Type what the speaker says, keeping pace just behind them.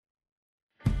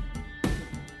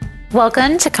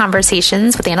Welcome to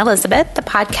Conversations with Anne Elizabeth, the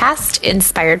podcast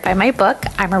inspired by my book,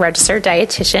 I'm a Registered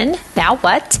Dietitian, Now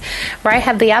What?, where I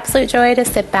have the absolute joy to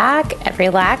sit back and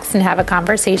relax and have a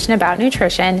conversation about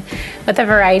nutrition with a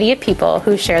variety of people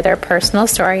who share their personal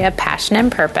story of passion and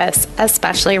purpose,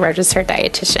 especially registered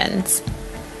dietitians.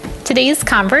 Today's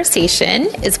conversation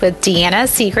is with Deanna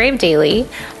Seagrave Daly,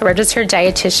 a registered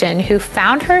dietitian who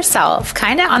found herself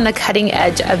kind of on the cutting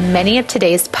edge of many of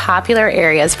today's popular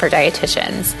areas for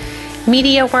dietitians: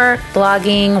 media work,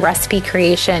 blogging, recipe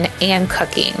creation, and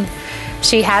cooking.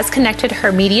 She has connected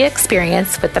her media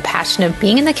experience with the passion of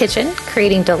being in the kitchen,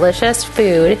 creating delicious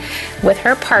food with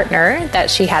her partner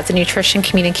that she has a nutrition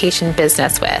communication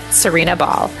business with, Serena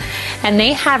Ball. And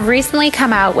they have recently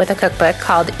come out with a cookbook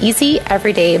called Easy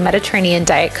Everyday Mediterranean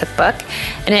Diet Cookbook.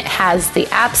 And it has the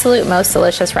absolute most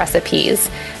delicious recipes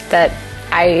that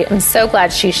I am so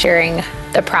glad she's sharing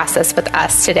the process with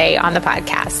us today on the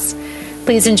podcast.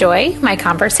 Please enjoy my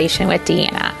conversation with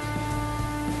Deanna.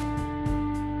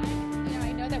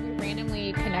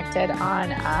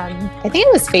 On I think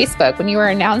it was Facebook when you were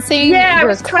announcing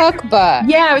your cookbook.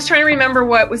 I was trying to remember,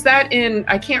 what was that in?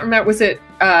 I can't remember. Was it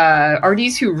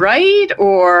RDs Who Write,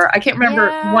 or I can't remember,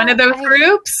 one of those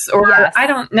groups, or yes. I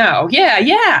don't know.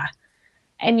 Yeah.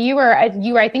 And you were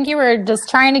I think you were just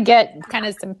trying to get kind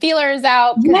of some feelers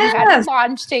out because you hadn't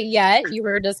launched it yet. You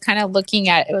were just kind of looking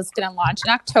at it was going to launch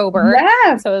in October.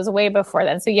 Yeah. So it was way before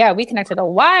then. So yeah, we connected a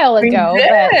while ago. We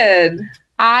did.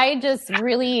 But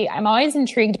I'm always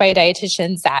intrigued by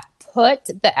dietitians that put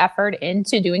the effort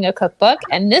into doing a cookbook.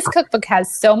 And this cookbook has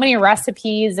so many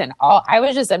recipes and all. I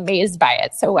was just amazed by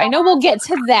it. So I know we'll get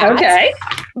to that. Okay.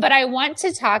 But I want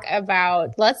to talk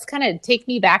about, let's kind of take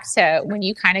me back to when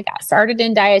you kind of got started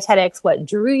in dietetics, what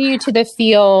drew you to the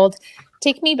field.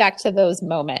 Take me back to those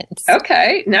moments.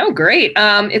 Okay. No, great.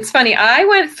 It's funny. I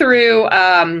went through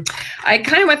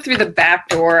the back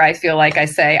door, I feel like I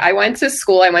say. I went to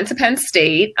school. I went to Penn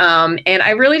State, and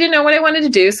I really didn't know what I wanted to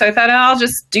do. So I thought, I'll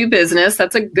just do business.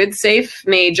 That's a good, safe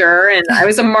major. And I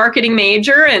was a marketing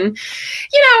major, and,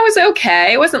 it was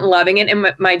okay. I wasn't loving it. In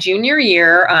my junior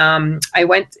year, I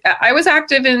was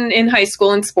active in high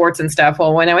school and sports and stuff.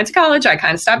 Well, when I went to college, I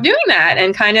kind of stopped doing that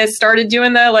and kind of started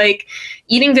doing the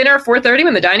eating dinner at 4:30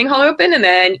 when the dining hall opened, and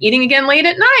then eating again late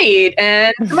at night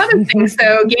and some other things.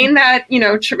 So gained that,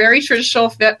 very traditional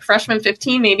freshman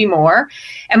 15, maybe more.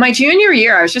 And my junior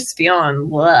year, I was just feeling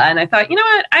blah. And I thought, you know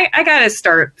what, I got to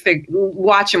start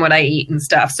watching what I eat and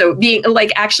stuff. So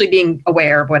actually being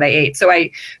aware of what I ate. So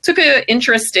I took an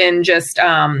interest in just,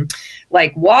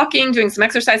 walking, doing some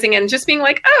exercising, and just being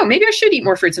like, oh, maybe I should eat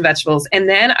more fruits and vegetables. And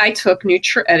then I took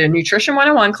a Nutrition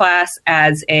 101 class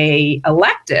as a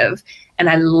elective, and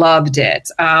I loved it.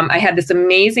 I had this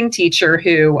amazing teacher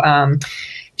who,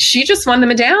 she just won the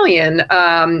medallion,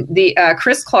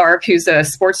 Chris Clark, who's a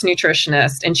sports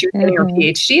nutritionist, and she was getting her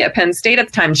PhD at Penn State at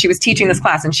the time. She was teaching this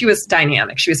class, and she was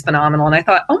dynamic. She was phenomenal. And I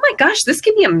thought, oh my gosh, this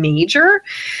could be a major.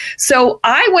 So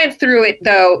I went through it,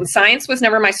 though. Science was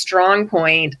never my strong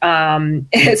point.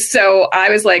 So I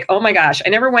was like, oh my gosh, I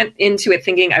never went into it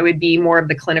thinking I would be more of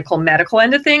the clinical medical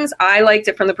end of things. I liked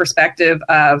it from the perspective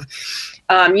of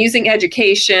using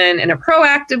education in a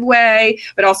proactive way,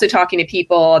 but also talking to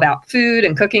people about food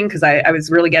and cooking, because I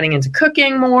was really getting into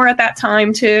cooking more at that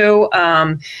time too.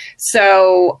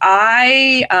 So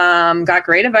I got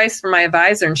great advice from my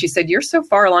advisor, and she said, you're so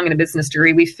far along in a business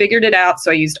degree, we figured it out.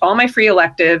 So I used all my free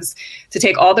electives to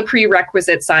take all the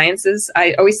prerequisite sciences.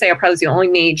 I always say I probably was the only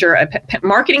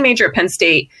marketing major at Penn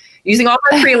State, using all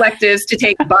my free electives to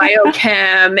take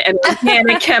biochem and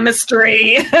organic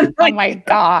chemistry. Oh my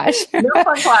gosh. No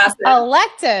fun classes.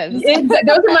 Electives.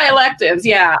 Those are my electives,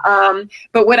 yeah.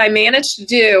 But what I managed to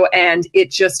do, and it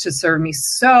just has served me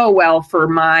so well for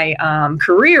my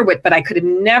career, but I could have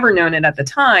never known it at the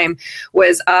time,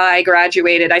 was I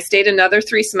graduated. I stayed another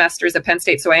 3 semesters at Penn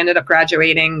State, so I ended up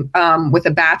graduating with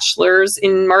a bachelor's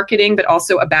in marketing, but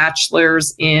also a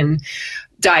bachelor's in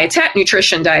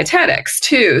nutrition dietetics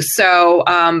too. So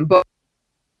both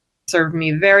served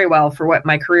me very well for what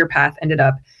my career path ended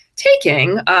up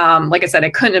taking. Like I said, I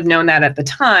couldn't have known that at the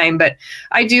time, but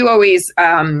I do always,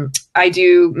 I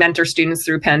do mentor students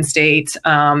through Penn State,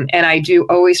 and I do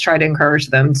always try to encourage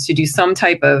them to do some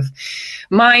type of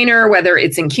minor, whether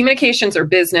it's in communications or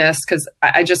business, because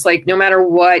I just no matter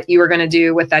what you are going to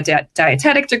do with that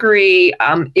dietetic degree,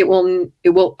 it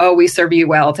will always serve you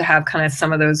well to have kind of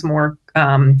some of those more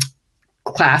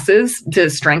classes to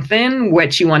strengthen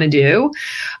what you want to do.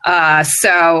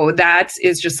 So that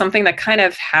is just something that kind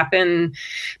of happened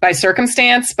by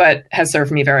circumstance, but has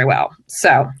served me very well.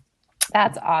 So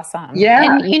That's awesome. Yeah.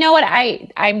 And you know what? I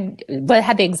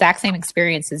had the exact same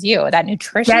experience as you, that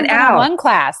nutrition Get out. 101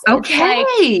 class.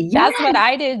 Okay. That's what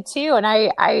I did too.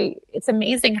 And it's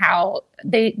amazing how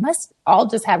they must all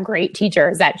just have great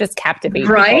teachers that just captivate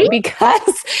people,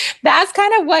 because that's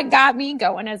kind of what got me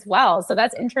going as well. So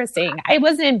that's interesting. I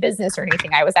wasn't in business or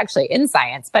anything. I was actually in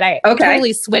science, but I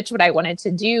totally switched what I wanted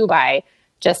to do by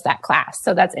just that class.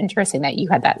 So that's interesting that you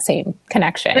had that same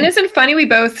connection. And isn't it funny? We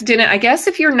both didn't, I guess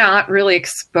if you're not really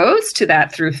exposed to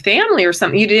that through family or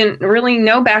something, you didn't really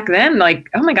know back then,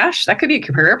 like, oh my gosh, that could be a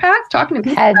career path, talking to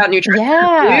people about nutrition.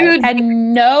 Yeah. Food. Had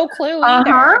no clue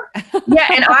either. Yeah.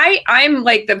 And I'm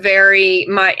like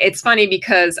it's funny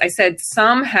because I said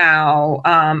somehow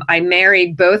I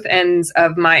married both ends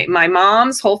of my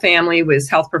mom's whole family was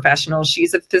health professionals.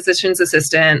 She's a physician's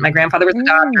assistant. My grandfather was a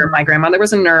doctor. My grandmother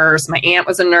was a nurse. My aunt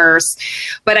was a nurse,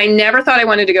 but I never thought I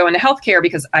wanted to go into healthcare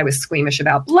because I was squeamish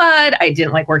about blood. I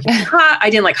didn't like working. I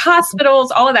didn't like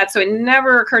hospitals, all of that. So it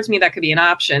never occurred to me that could be an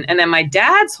option. And then my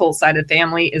dad's whole side of the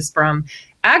family is from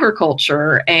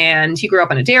agriculture, and he grew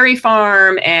up on a dairy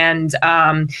farm, and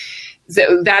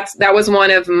so that was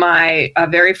one of my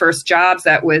very first jobs.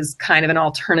 That was kind of an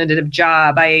alternative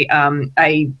job.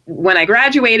 When I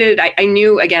graduated, I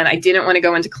knew, again, I didn't want to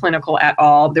go into clinical at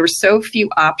all. There were so few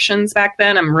options back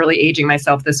then. I'm really aging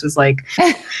myself. This was like,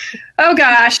 oh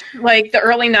gosh, like the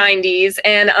early 90s.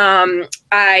 And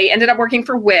I ended up working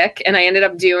for WIC, and I ended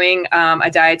up doing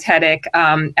a dietetic.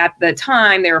 At the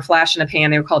time, they were flash in the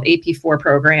pan. They were called AP4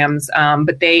 programs,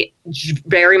 but they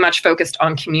very much focused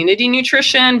on community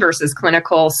nutrition versus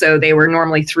clinical. So they were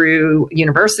normally through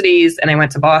universities, and I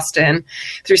went to Boston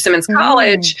through Simmons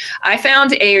College. I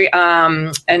found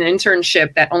an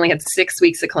internship that only had 6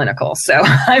 weeks of clinical. So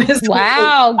I was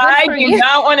wow, I do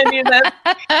not want to do this.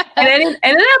 And it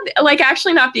ended up like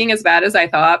actually not being as bad as I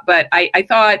thought. But I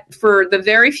thought for the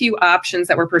very few options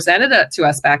that were presented to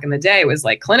us back in the day, it was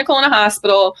like clinical in a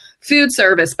hospital, food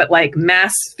service, but like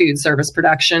mass food service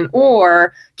production,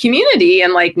 or community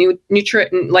and like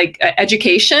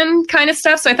education kind of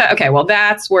stuff. So I thought, okay, well,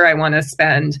 that's where I want to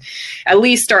spend, at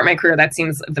least start my career. That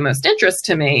seems of the most interest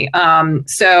to me.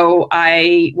 So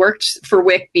I worked for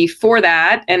WIC before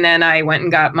that, and then I went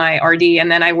and got my RD,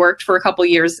 and then I worked for a couple of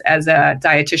years as a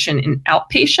dietitian in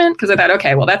outpatient, because I thought,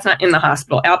 okay, well, that's not in the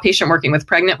hospital, outpatient, working with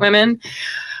pregnant women.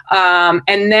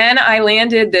 And then I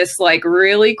landed this like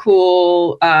really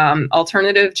cool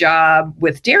alternative job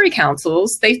with dairy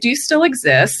councils. They do still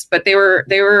exist, but they were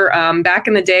back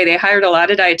in the day, they hired a lot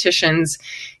of dietitians.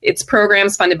 It's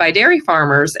programs funded by dairy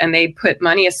farmers, and they put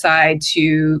money aside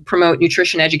to promote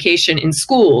nutrition education in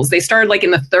schools. They started like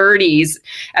in the 30s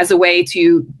as a way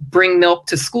to bring milk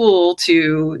to school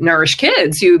to nourish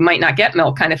kids who might not get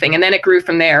milk, kind of thing. And then it grew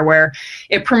from there, where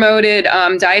it promoted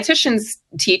dietitians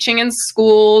teaching in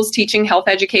schools, teaching health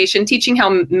education, teaching how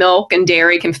milk and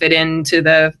dairy can fit into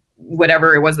the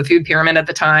whatever it was, the food pyramid at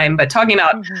the time, but talking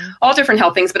about all different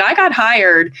health things. But I got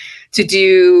hired to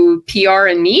do PR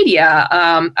and media.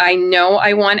 I know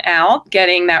I won out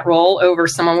getting that role over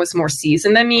someone who was more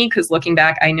seasoned than me, because looking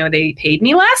back, I know they paid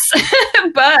me less.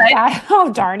 But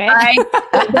oh, darn it.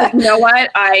 But you know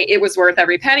what? It was worth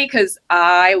every penny, because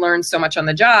I learned so much on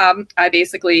the job. I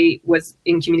basically was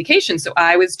in communication. So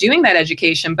I was doing that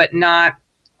education, but not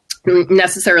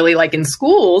necessarily like in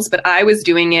schools, but I was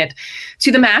doing it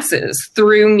to the masses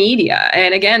through media.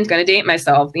 And again, going to date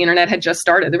myself, the internet had just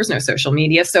started. There was no social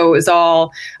media. So it was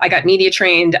all, I got media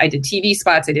trained. I did TV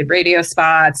spots. I did radio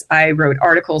spots. I wrote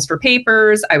articles for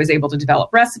papers. I was able to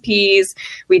develop recipes.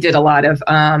 We did a lot of,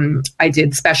 I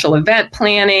did special event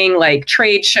planning, like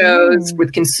trade shows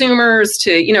with consumers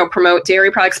to, promote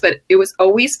dairy products, but it was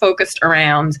always focused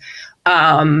around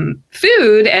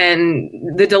food and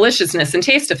the deliciousness and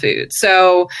taste of food.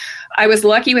 So I was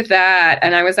lucky with that.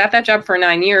 And I was at that job for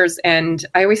 9 years. And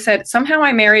I always said, somehow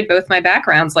I married both my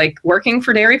backgrounds, like working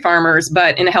for dairy farmers,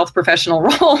 but in a health professional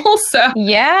role. So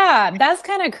yeah, that's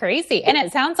kind of crazy. And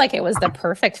it sounds like it was the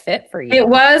perfect fit for you. It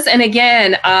was. And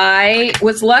again, I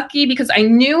was lucky because I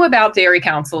knew about dairy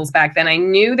councils back then. I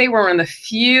knew they were one of the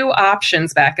few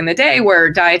options back in the day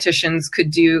where dietitians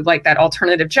could do like that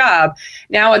alternative job.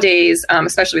 Nowadays,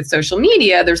 especially with social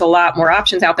media, there's a lot more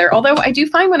options out there. Although I do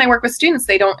find when I work with students,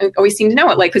 they don't always seem to know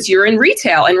it, like, because you're in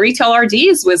retail, and retail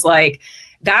RDs was like,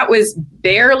 that was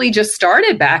barely just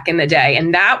started back in the day.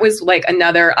 And that was like I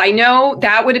know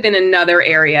that would have been another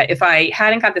area if I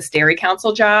hadn't got this dairy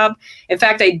council job. In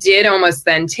fact, I did almost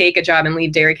then take a job and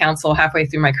leave dairy council halfway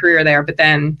through my career there, but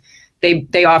then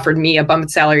they offered me a bumped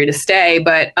salary to stay,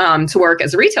 but to work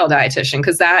as a retail dietitian,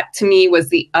 because that to me was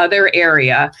the other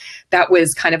area that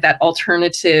was kind of that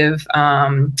alternative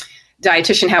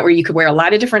dietitian hat where you could wear a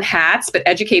lot of different hats, but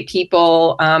educate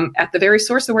people at the very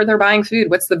source of where they're buying food.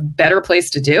 What's the better place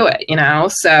to do it, you know?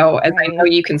 So as I know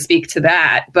you can speak to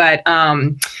that, but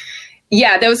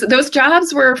yeah, those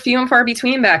jobs were few and far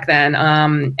between back then.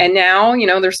 And now, you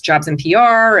know, there's jobs in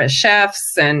PR as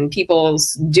chefs and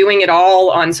people's doing it all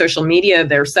on social media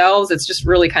themselves. It's just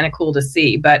really kind of cool to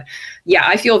see. But yeah,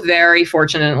 I feel very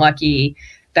fortunate and lucky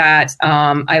that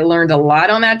I learned a lot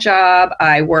on that job.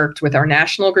 I worked with our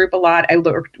national group a lot. I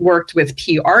worked with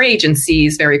PR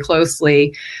agencies very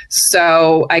closely.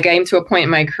 So I came to a point in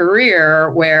my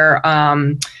career where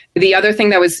the other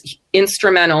thing that was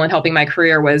instrumental in helping my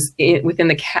career was within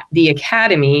the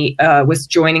academy was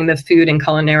joining the Food and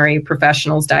Culinary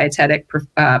Professionals Dietetic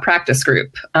Practice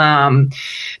Group,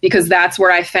 because that's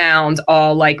where I found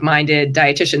all like-minded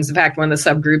dietitians. In fact, one of the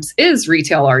subgroups is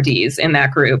retail RDs in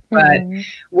that group, but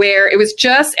where it was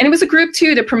just, and it was a group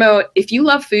too to promote, if you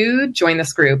love food, join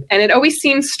this group. And it always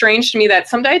seemed strange to me that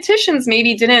some dietitians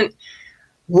maybe didn't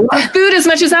love food as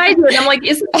much as I did. I'm like,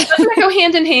 doesn't that go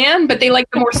hand in hand? But they like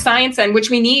the more science end, which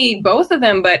we need both of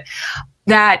them. But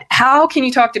that how can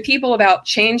you talk to people about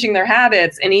changing their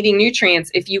habits and eating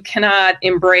nutrients if you cannot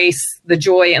embrace the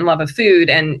joy and love of food?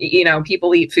 And, you know,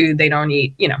 people eat food, they don't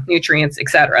eat, you know, nutrients,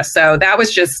 etc. So that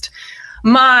was just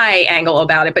my angle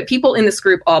about it. But people in this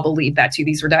group all believe that too.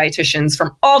 These were dietitians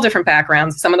from all different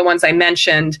backgrounds. Some of the ones I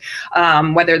mentioned,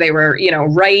 whether they were, you know,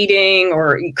 writing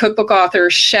or cookbook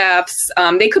authors, chefs,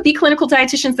 they could be clinical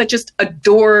dietitians that just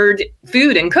adored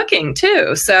food and cooking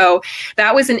too. So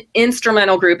that was an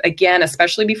instrumental group, again,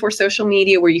 especially before social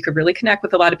media, where you could really connect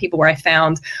with a lot of people, where I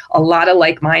found a lot of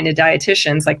like-minded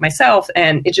dietitians like myself.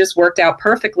 And it just worked out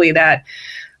perfectly that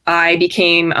I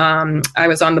became, I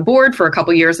was on the board for a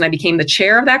couple of years, and I became the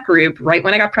chair of that group right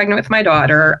when I got pregnant with my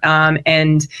daughter.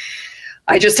 And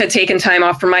I just had taken time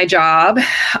off from my job.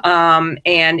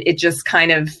 And it just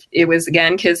kind of, it was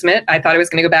again, kismet. I thought I was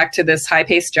going to go back to this high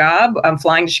paced job. I'm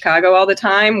flying to Chicago all the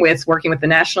time working with the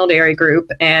National Dairy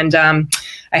Group. And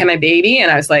I had my baby,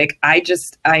 and I was like, I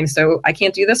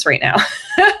can't do this right now.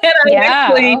 And I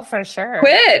actually for sure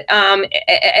quit.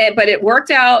 But it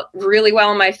worked out really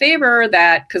well in my favor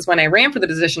because when I ran for the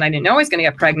position, I didn't know I was going to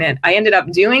get pregnant. I ended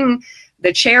up doing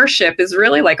the chairship is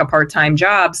really like a part-time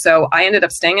job. So I ended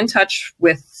up staying in touch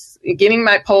with giving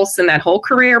my pulse in that whole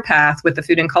career path with the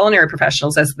Food and Culinary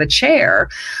Professionals as the chair.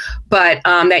 But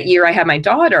that year I had my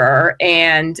daughter,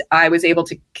 and I was able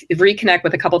to reconnect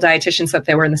with a couple dietitians that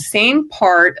they were in the same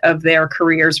part of their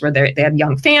careers where they had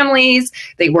young families.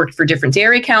 They worked for different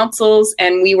dairy councils,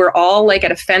 and we were all like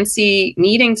at a fancy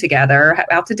meeting together,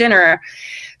 out to dinner,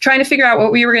 trying to figure out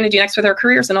what we were going to do next with our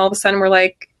careers. And all of a sudden we're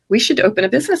like, we should open a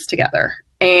business together.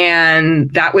 And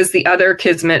that was the other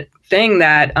kismet thing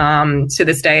that to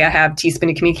this day I have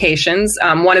Teaspoon Communications.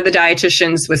 One of the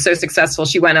dietitians was so successful,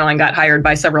 she went on and got hired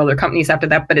by several other companies after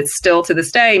that, but it's still to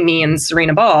this day me and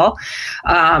Serena Ball,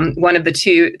 one of the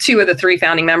two of the three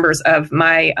founding members of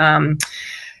my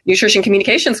nutrition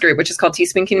communications group, which is called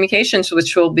Teaspoon Communications,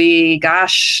 which will be,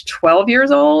 12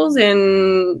 years old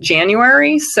in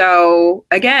January. So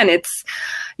again, it's,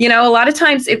 you know, a lot of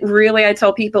times I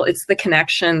tell people it's the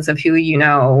connections of who you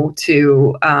know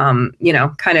to, you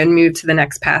know, kind of move to the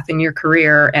next path in your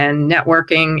career. And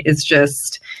networking is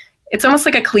just, it's almost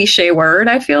like a cliche word,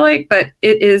 I feel like, but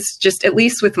it is just, at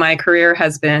least with my career,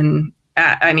 has been,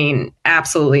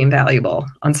 absolutely invaluable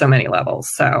on so many levels.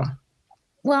 So.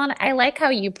 Well, and I like how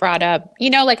you brought up, you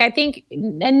know, like I think,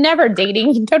 and don't ever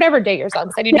date yourself,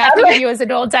 because I do not think of you as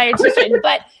an old dietitian,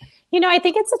 but you know, I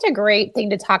think it's such a great thing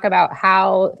to talk about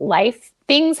how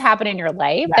things happen in your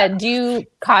life that do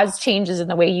cause changes in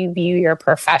the way you view your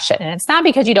profession. And it's not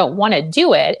because you don't want to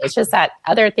do it. It's just that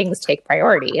other things take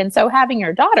priority. And so having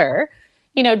your daughter,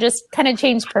 you know, just kind of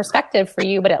changed perspective for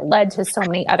you, but it led to so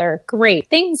many other great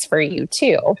things for you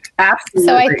too. Absolutely.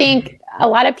 So I think a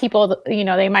lot of people, you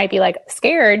know, they might be like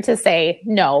scared to say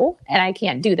no, and I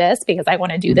can't do this because I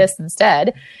want to do this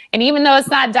instead. And even though it's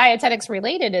not dietetics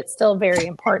related, it's still very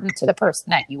important to the person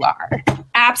that you are.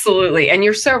 Absolutely. And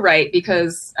you're so right,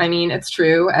 because I mean, it's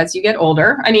true as you get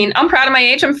older. I mean, I'm proud of my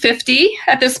age. I'm 50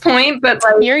 at this point, but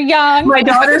like, you're young. My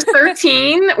daughter's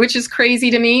 13, which is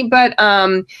crazy to me. But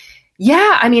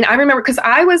yeah, I mean, I remember because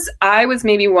I was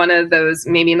maybe one of those,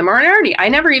 maybe in the minority. I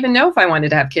never even know if I wanted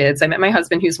to have kids. I met my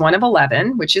husband, who's one of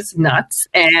 11, which is nuts.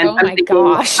 And oh my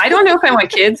gosh, I don't know if I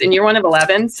want kids, and you're one of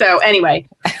 11. So anyway,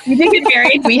 we did get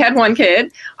married. We had one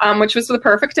kid, which was the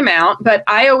perfect amount. But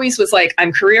I always was like,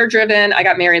 I'm career driven. I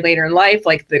got married later in life.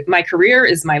 Like my career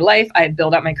is my life. I had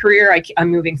built up my career.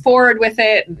 I'm moving forward with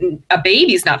it. A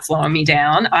baby's not slowing me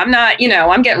down. I'm not, you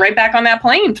know, I'm getting right back on that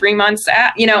plane 3 months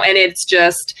at, you know, and it's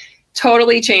just,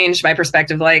 totally changed my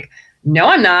perspective. Like, no,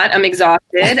 I'm not. I'm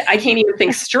exhausted. I can't even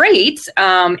think straight.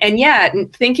 And yet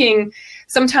thinking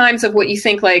sometimes of what you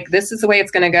think, like, this is the way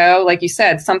it's going to go. Like you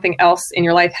said, something else in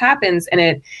your life happens, and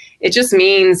it just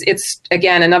means it's,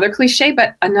 again, another cliche,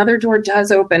 but another door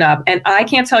does open up. And I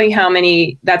can't tell you how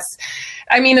many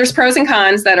there's pros and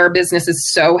cons that our business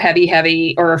is so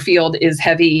heavy, or our field is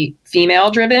heavy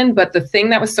female driven. But the thing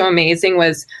that was so amazing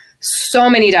was so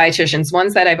many dietitians,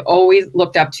 ones that I've always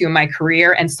looked up to in my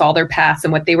career and saw their paths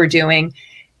and what they were doing.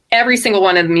 Every single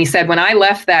one of them said, when I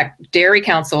left that Dairy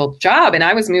Council job and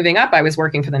I was moving up, I was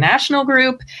working for the national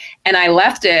group, and I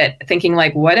left it thinking,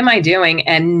 like, what am I doing?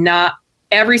 And not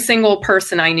every single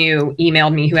person I knew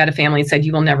emailed me who had a family and said,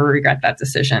 you will never regret that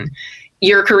decision.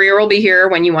 Your career will be here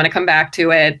when you want to come back to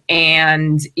it.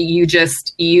 And I'm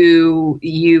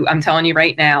telling you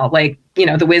right now, like,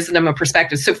 the wisdom of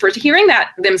perspective. So for hearing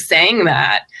them saying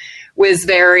that was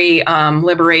very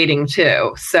liberating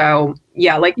too. So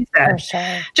yeah, like you said,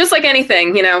 sure. Just like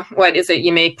anything, what is it?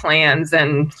 You make plans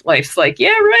and life's like, yeah,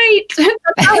 right. That's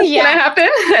how it's going to happen.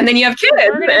 And then you have kids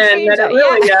and then it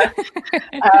really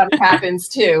happens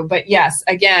too. But yes,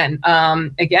 again,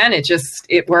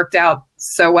 it worked out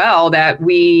so well that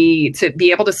to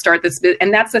be able to start this,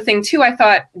 and that's the thing too. I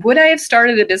thought, would I have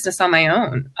started a business on my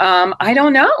own? I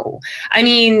don't know. I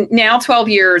mean, now 12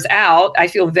 years out, I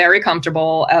feel very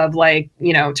comfortable of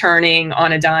turning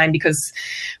on a dime, because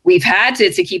we've had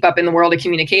to keep up in the world of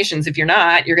communications. If you're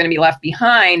not, you're going to be left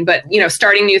behind. But,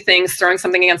 starting new things, throwing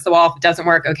something against the wall, if it doesn't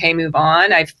work, okay, move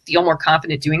on. I feel more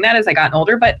confident doing that as I got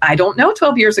older, but I don't know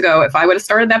 12 years ago if I would have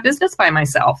started that business by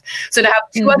myself. So to have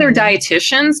two other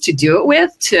dietitians to do it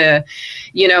with, to,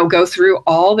 go through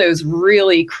all those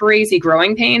really crazy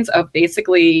growing pains of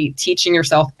basically teaching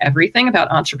yourself everything about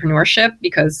entrepreneurship,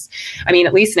 because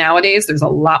at least nowadays there's a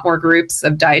lot more groups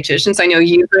of dietitians. I know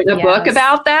you've written a book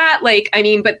about that.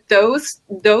 But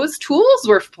those tools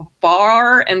were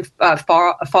far.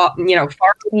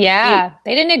 Yeah.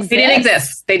 They didn't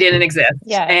exist. They didn't exist.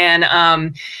 Yeah.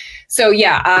 And, so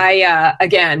yeah, I,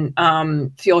 again,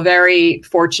 feel very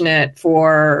fortunate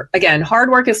for, again, hard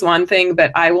work is one thing,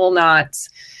 but I will not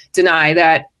deny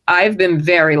that I've been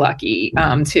very lucky,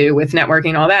 too, with networking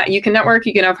and all that. You can network,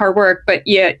 you can have hard work, but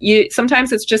yeah,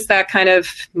 sometimes it's just that kind of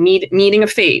meeting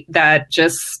of fate that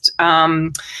just,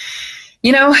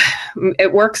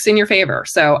 it works in your favor.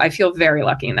 So I feel very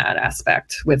lucky in that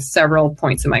aspect with several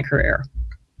points in my career.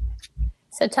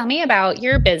 So tell me about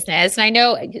your business. And I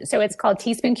know, so it's called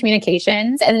Teaspoon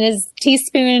Communications, and is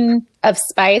Teaspoon of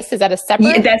Spice, is that a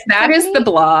separate? Yeah, that is the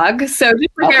blog. So just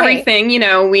like everything,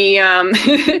 we,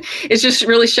 it just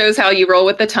really shows how you roll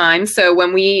with the time. So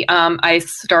when I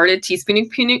started Teaspoon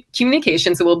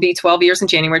Communications, it will be 12 years in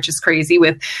January, which is crazy,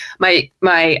 with my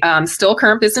still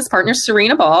current business partner,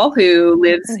 Serena Ball, who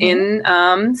lives in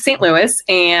St. Louis,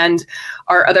 and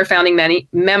our other founding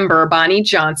member, Bonnie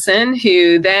Johnson,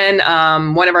 who then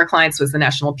one of our clients was the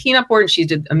National Peanut Board, and she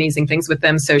did amazing things with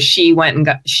them. So she went and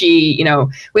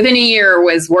within a year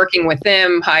was working with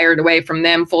them, hired away from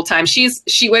them full time.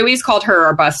 We always called her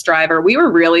our bus driver. We were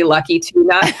really lucky to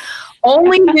not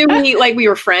only knew we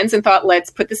were friends and thought, let's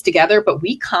put this together, but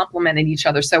we complemented each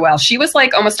other so well. She was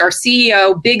like almost our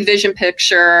CEO, big vision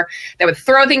picture that would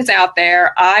throw things out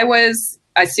there. I wear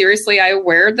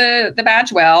the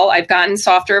badge well. I've gotten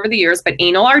softer over the years, but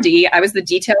anal RD, I was the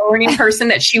detail oriented person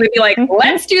that she would be like,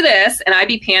 let's do this. And I'd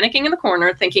be panicking in the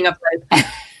corner thinking of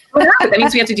that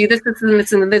means we have to do this, this, and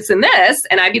this, and this, and this.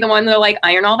 And I'd be the one that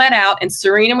iron all that out. And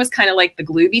Serena was kind of like the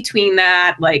glue between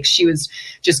that. She was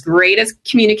just great at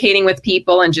communicating with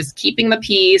people and just keeping the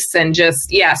peace and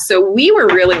just, yeah. So we were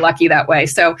really lucky that way.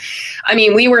 So,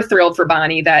 we were thrilled for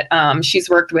Bonnie that she's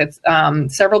worked with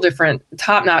several different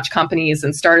top-notch companies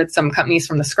and started some companies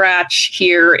from the scratch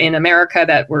here in America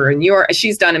that were in Europe.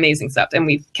 She's done amazing stuff, and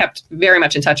we've kept very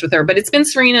much in touch with her. But it's been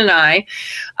Serena and I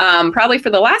probably for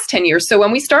the last 10 years. So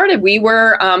when we started, we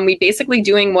were basically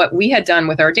doing what we had done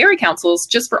with our dairy councils,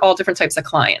 just for all different types of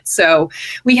clients. So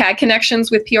we had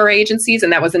connections with PR agencies,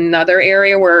 and that was another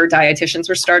area where dietitians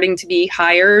were starting to be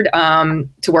hired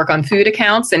to work on food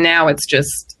accounts. And now it's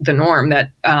just the norm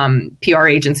that PR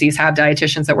agencies have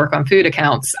dietitians that work on food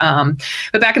accounts.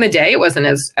 But back in the day, it wasn't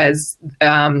as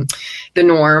the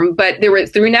norm. But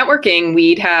through networking,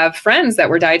 we'd have friends that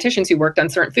were dietitians who worked on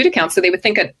certain food accounts. So they would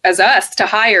think as us to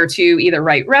hire to either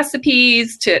write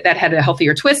recipes, to that had a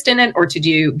healthier twist in it, or to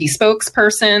be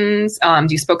spokespersons,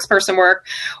 do spokesperson work,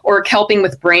 or helping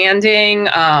with branding,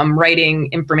 writing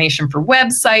information for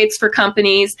websites for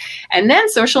companies. And then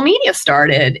social media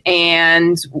started.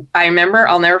 And I remember,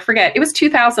 I'll never forget, it was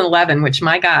 2011, which,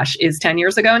 my gosh, is 10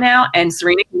 years ago now. And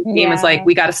Serena was like,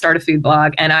 we got to start a food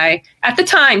blog. And I, at the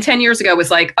time, 10 years ago,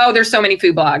 was like, oh, there's so many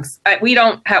food blogs.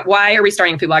 Why are we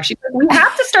starting a food blog? She said, we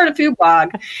have to start a food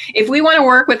blog if we want to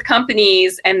work with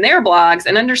companies and their blogs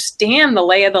and understand the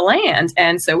lay of the land.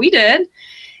 And so we did.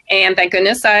 And thank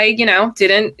goodness I,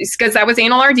 didn't, because that was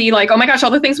anal RD, like, oh my gosh,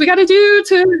 all the things we got to do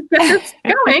to get this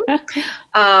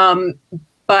going.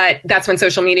 But that's when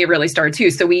social media really started too.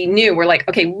 So we're like,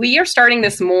 okay, we are starting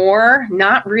this more,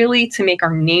 not really to make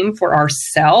our name for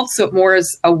ourselves, so more as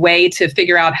a way to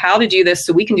figure out how to do this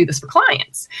so we can do this for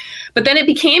clients. But then it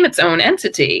became its own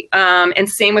entity. And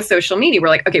same with social media. We're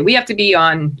like, okay, we have to be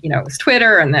on, it's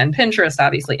Twitter and then Pinterest,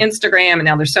 obviously Instagram, and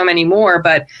now there's so many more,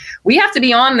 but we have to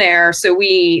be on there so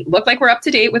we look like we're up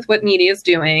to date with what media is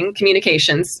doing,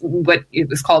 communications, what it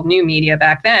was called new media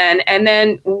back then. And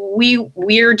then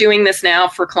we're doing this now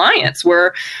for clients.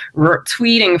 We're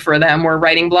tweeting for them. We're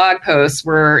writing blog posts.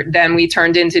 Then we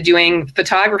turned into doing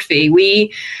photography.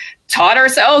 We taught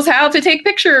ourselves how to take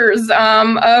pictures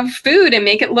of food and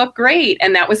make it look great.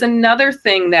 And that was another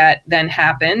thing that then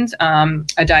happened.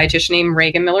 A dietitian named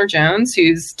Reagan Miller-Jones,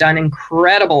 who's done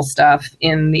incredible stuff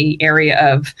in the area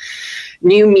of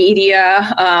new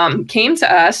media, came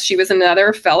to us. She was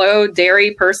another fellow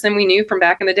dairy person we knew from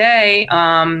back in the day.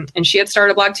 And she had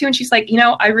started a blog too. And she's like,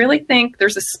 I really think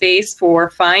there's a space for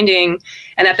finding.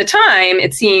 And at the time,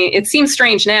 it seems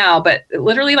strange now, but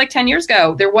literally like 10 years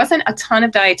ago, there wasn't a ton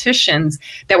of dietitians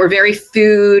that were very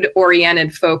food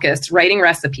oriented focused, writing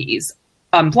recipes,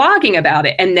 blogging about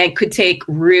it, and they could take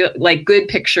good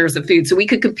pictures of food. So we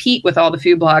could compete with all the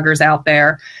food bloggers out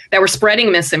there that were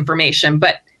spreading misinformation,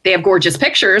 but they have gorgeous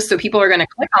pictures, so people are going to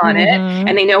click on it,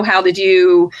 and they know how to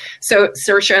do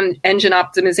search engine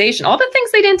optimization, all the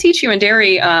things they didn't teach you in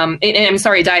dairy.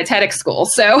 Dietetic school.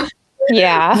 So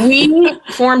yeah, we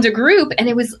formed a group, and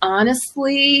it was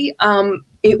honestly,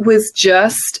 it was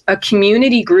just a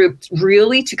community group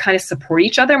really to kind of support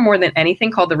each other more than anything,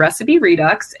 called the Recipe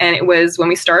Redux. And it was, when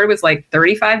we started, was like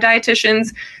 35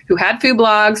 dietitians who had food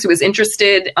blogs, who was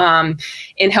interested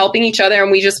in helping each other.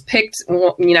 And we just picked,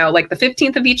 like the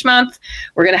 15th of each month,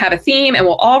 we're going to have a theme, and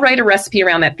we'll all write a recipe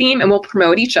around that theme, and we'll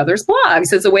promote each other's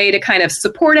blogs as a way to kind of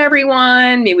support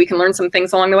everyone. Maybe we can learn some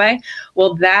things along the way.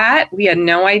 Well, that we had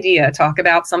no idea. Talk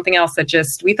about something else that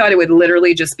we thought it would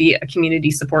literally just be a community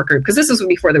support group, because this was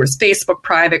before there was Facebook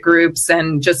private groups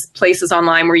and just places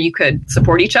online where you could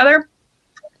support each other.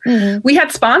 Mm-hmm. We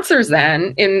had sponsors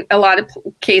then. In a lot of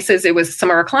cases, it was some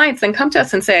of our clients then come to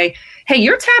us and say, hey,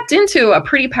 you're tapped into a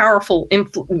pretty powerful,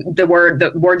 the word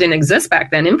didn't exist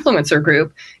back then, influencer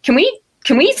group. Can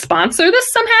we sponsor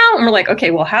this somehow? And we're like,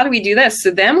 okay, well, how do we do this?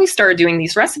 So then we started doing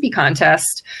these recipe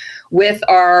contests with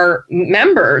our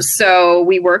members. So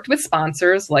we worked with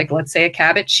sponsors, like let's say a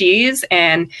Cabot Cheese,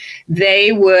 and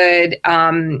they would,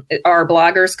 our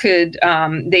bloggers could,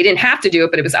 they didn't have to do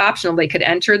it, but it was optional. They could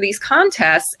enter these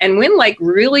contests and win like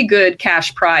really good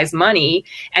cash prize money.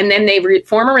 And then they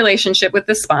form a relationship with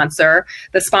the sponsor.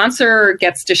 The sponsor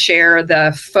gets to share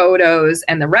the photos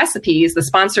and the recipes. The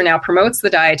sponsor now promotes the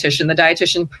dietitian. The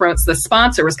dietitian promotes the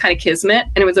sponsor. It was kind of kismet.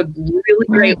 And it was a really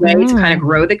great way to kind of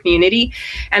grow the community.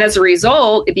 And as a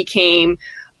result, it became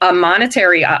a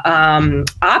monetary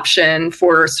option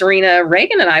for Serena,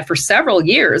 Reagan, and I for several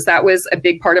years. That was a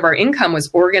big part of our income, was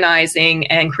organizing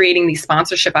and creating these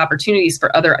sponsorship opportunities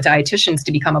for other dietitians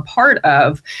to become a part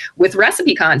of with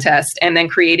recipe contests, and then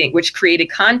which created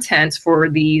content for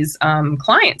these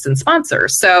clients and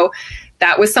sponsors. So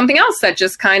that was something else that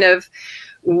just kind of,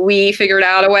 we figured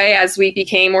out a way as we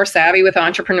became more savvy with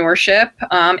entrepreneurship.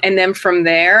 And then from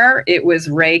there, it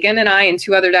was Reagan and I and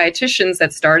two other dietitians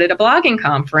that started a blogging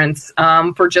conference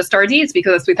for just RDs,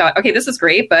 because we thought, okay, this is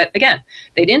great. But again,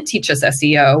 they didn't teach us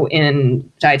SEO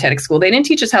in dietetic school. They didn't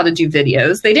teach us how to do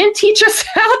videos. They didn't teach us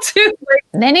how to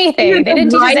anything. They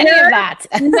didn't teach us any of that.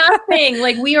 Nothing.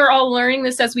 Like, we are all learning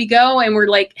this as we go, and we're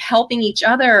like helping each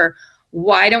other.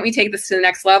 Why don't we take this to the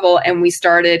next level? And we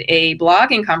started a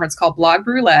blogging conference called Blog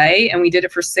Brûlée, and we did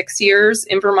it for 6 years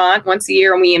in Vermont once a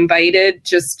year. And we invited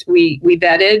we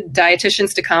vetted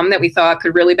dietitians to come that we thought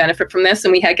could really benefit from this.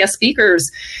 And we had guest speakers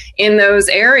in those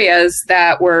areas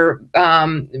that were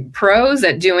pros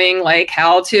at doing like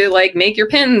how to like make your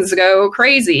pins go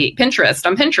crazy, on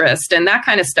Pinterest and that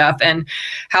kind of stuff. And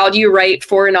how do you write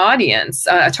for an audience,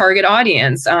 a target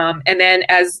audience? And then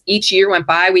as each year went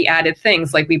by, we added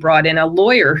things like we brought in a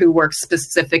lawyer who works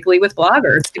specifically with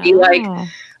bloggers to be like,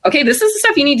 okay, this is the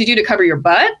stuff you need to do to cover your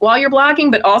butt while you're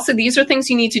blogging, but also these are things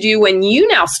you need to do when you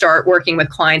now start working with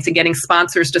clients and getting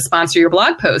sponsors to sponsor your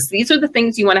blog posts. These are the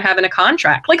things you want to have in a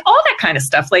contract, like all that kind of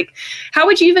stuff. Like, how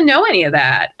would you even know any of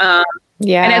that?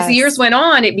 Yeah. And as the years went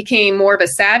on, it became more of a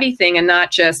savvy thing and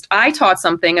not just, I taught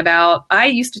something about, I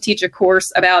used to teach a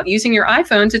course about using your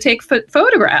iPhone to take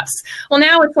photographs. Well,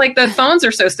 now it's like the phones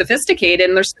are so sophisticated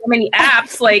and there's so many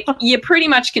apps, like you pretty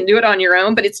much can do it on your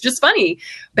own, but it's just funny.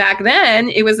 Back then,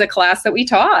 it was a class that we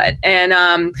taught.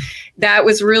 And that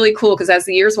was really cool because as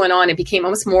the years went on, it became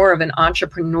almost more of an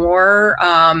entrepreneur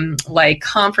like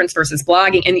conference versus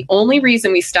blogging. And the only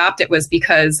reason we stopped it was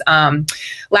because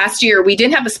last year we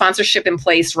didn't have the sponsorship in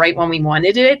place right when we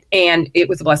wanted it. And it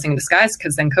was a blessing in disguise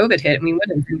because then COVID hit and we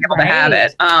wouldn't be able to have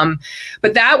it.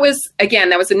 But that was, again,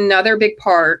 that was another big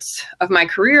part of my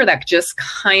career that just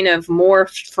kind of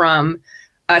morphed from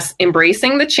us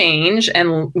embracing the change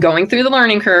and going through the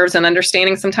learning curves and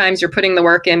understanding sometimes you're putting the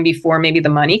work in before maybe the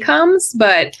money comes,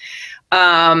 but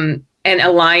and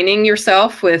aligning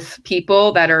yourself with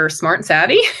people that are smart and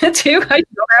savvy too. I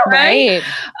feel that way.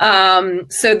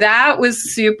 Right. So that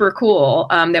was super cool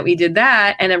that we did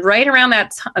that. And then right around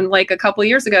that time, like a couple of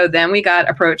years ago, then we got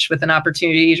approached with an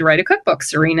opportunity to write a cookbook,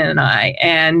 Serena and I.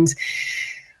 And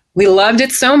we loved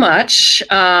it so much.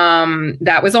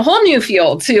 That was a whole new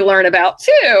field to learn about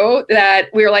too, that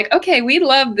we were like, okay, we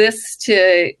love this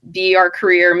to be our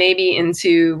career, maybe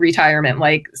into retirement.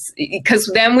 Like,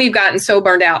 because then we've gotten so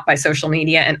burned out by social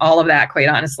media and all of that, quite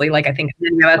honestly. Like, I think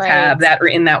many of us have that are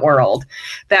in that world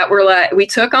that we're like, we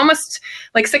took almost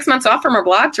like 6 months off from our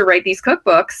blog to write these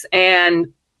cookbooks. And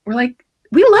we're like,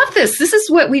 we love this. This is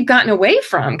what we've gotten away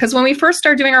from. Because when we first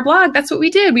started doing our blog, that's what we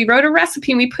did. We wrote a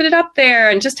recipe and we put it up there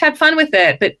and just had fun with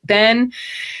it. But then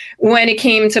when it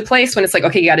came to place, when it's like,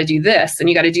 okay, you got to do this and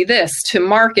you got to do this to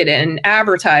market it and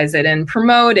advertise it and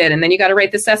promote it. And then you got to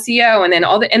write this SEO and then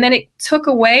and then it took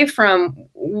away from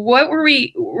what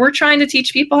we're trying to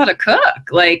teach people how to cook.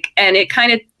 Like, and it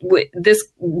kind of,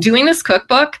 doing this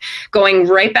cookbook, going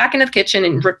right back into the kitchen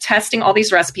and testing all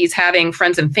these recipes, having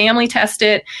friends and family test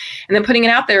it, and then putting it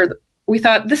out there. We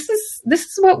thought this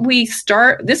is what we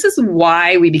start. This is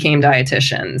why we became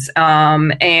dietitians.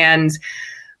 And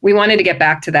we wanted to get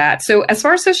back to that. So as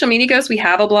far as social media goes, we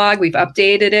have a blog. We've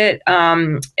updated it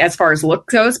as far as look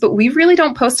goes, but we really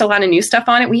don't post a lot of new stuff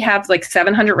on it. We have like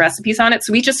 700 recipes on it.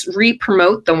 So we just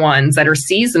re-promote the ones that are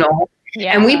seasonal.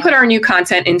 Yeah. And we put our new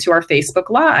content into our Facebook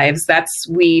Lives.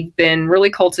 We've been really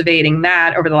cultivating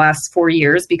that over the last 4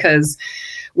 years because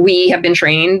we have been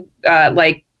trained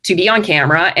to be on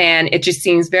camera, and it just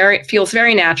feels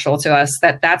very natural to us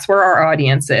that that's where our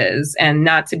audience is, and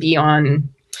not to be on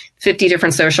 50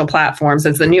 different social platforms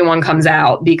as the new one comes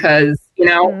out, because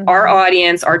our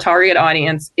audience, our target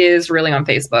audience is really on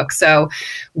Facebook. So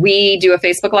we do a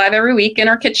Facebook Live every week in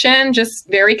our kitchen, just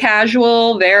very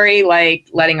casual, very like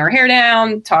letting our hair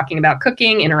down, talking about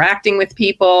cooking, interacting with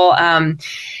people. And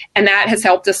that has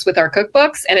helped us with our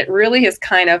cookbooks. And it really has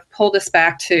kind of pulled us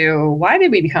back to why did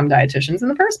we become dietitians in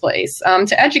the first place?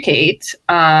 To educate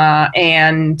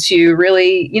and to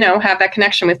really, have that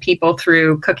connection with people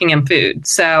through cooking and food.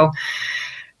 So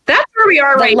that's where we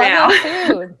are right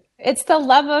now. It's the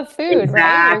love of food, exactly.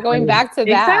 Right? You're going back to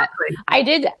that.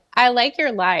 Exactly. I like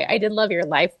your live. I did love your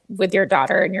live with your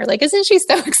daughter, and you're like, isn't she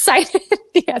so excited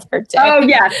the other day? Oh,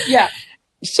 yes. Yeah.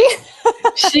 She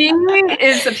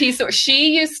is a piece of,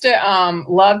 she used to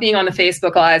love being on the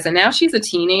Facebook Lives, and now she's a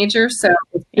teenager. So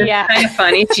it's kind of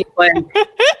funny. She's like,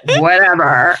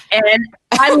 whatever. And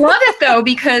I love it though,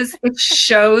 because it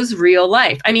shows real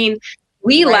life. I mean,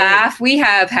 we laugh. We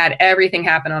have had everything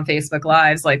happen on Facebook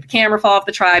Lives, like the camera fall off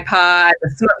the tripod.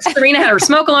 Serena had her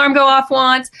smoke alarm go off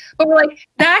once. But we're like,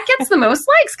 that gets the most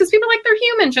likes because people are like, they're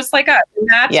human just like us. And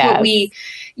that's what we,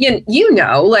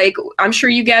 like, I'm sure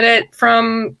you get it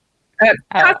from a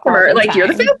customer. Like, you're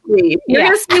the food lead. You're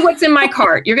going to see what's in my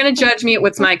cart. You're going to judge me at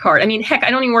what's my cart. I mean, heck,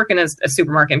 I don't even work in a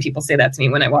supermarket, and people say that to me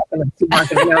when I walk in the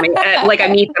supermarket. Like, I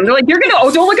meet them. They're like,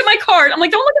 don't look at my cart. I'm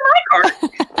like, don't look at my cart.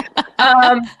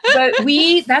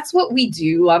 But that's what we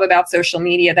do love about social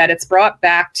media, that it's brought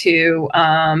back to,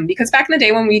 because back in the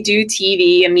day when we do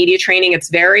TV and media training, it's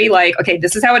very like, okay,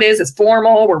 this is how it is. It's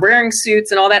formal. We're wearing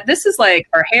suits and all that. This is like,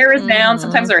 our hair is down.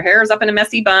 Sometimes our hair is up in a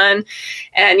messy bun.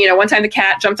 And, one time the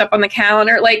cat jumped up on the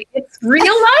counter. Like, it's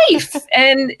real life.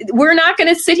 And we're not going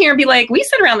to sit here and be like, we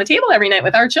sit around the table every night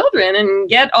with our children and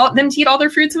get them to eat all their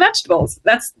fruits and vegetables.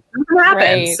 That's what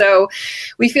happens. Right. So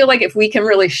we feel like if we can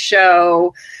really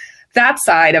show that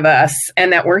side of us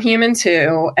and that we're human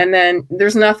too. And then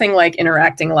there's nothing like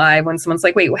interacting live when someone's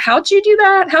like, wait, how'd you do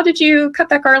that? How did you cut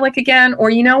that garlic again? Or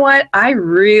you know what? I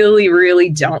really, really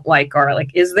don't like garlic.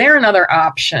 Is there another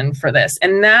option for this?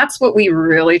 And that's what we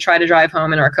really try to drive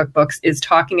home in our cookbooks, is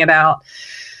talking about,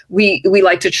 we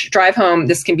like to drive home.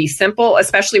 This can be simple,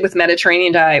 especially with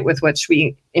Mediterranean diet, with which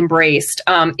we embraced.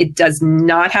 It does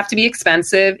not have to be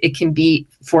expensive. It can be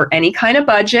for any kind of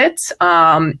budget.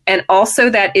 And also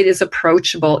that it is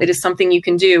approachable. It is something you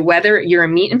can do, whether you're a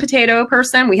meat and potato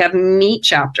person, we have meat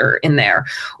chapter in there,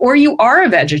 or you are a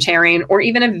vegetarian or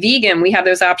even a vegan, we have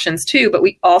those options too. But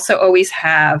we also always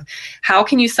have, how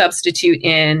can you substitute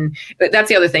in, that's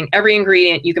the other thing, every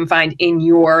ingredient you can find in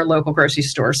your local grocery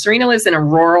store. Serena lives in a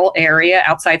rural area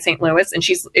outside St. Louis, and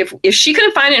if she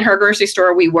couldn't find it in her grocery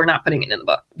store, we were not putting it in the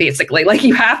book. Basically, like,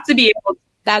 you have to be able to.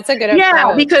 That's a good approach.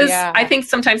 Yeah, because I think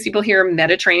sometimes people hear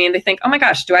Mediterranean, they think, oh my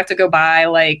gosh, do I have to go buy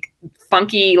like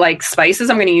funky like spices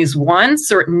I'm going to use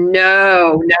once? Or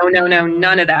no,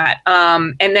 none of that.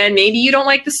 And then maybe you don't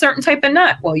like this certain type of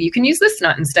nut. Well, you can use this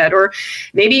nut instead. Or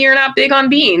maybe you're not big on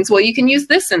beans. Well, you can use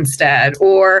this instead.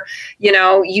 Or, you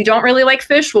know, you don't really like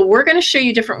fish. Well, we're going to show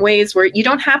you different ways where you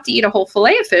don't have to eat a whole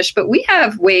fillet of fish, but we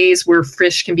have ways where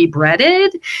fish can be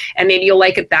breaded, and maybe you'll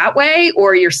like it that way,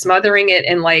 or you're smothering it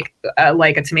in like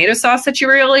a tomato sauce that you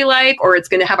really like, or it's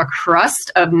going to have a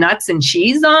crust of nuts and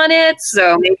cheese on it.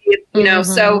 So maybe, you know,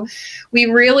 so we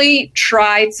really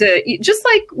try to, just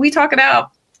like we talk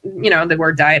about, you know, the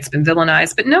word diet's been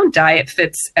villainized, but no diet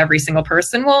fits every single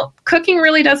person. Well, cooking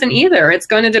really doesn't either. It's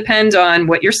going to depend on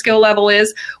what your skill level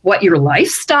is, what your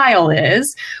lifestyle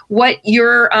is, what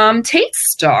your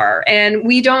tastes are. And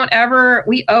we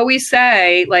always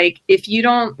say, like,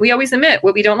 we always admit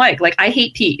what we don't like. Like, I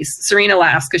hate peas. Serena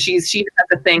laughs because she has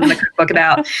a thing in the cookbook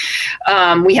about,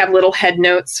 we have little head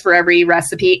notes for every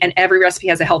recipe, and every recipe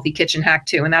has a healthy kitchen hack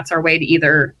too. And that's our way to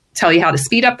either tell you how to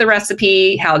speed up the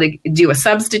recipe, how to do a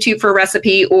substitute for a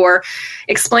recipe, or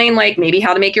explain like maybe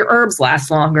how to make your herbs last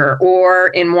longer. Or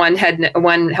in one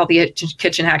healthy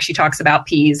kitchen hack, she talks about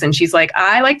peas, and she's like,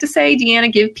 I like to say, Deanna,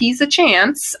 give peas a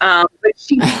chance. But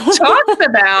she talks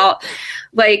about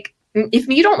like, if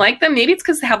you don't like them, maybe it's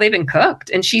because of how they've been cooked.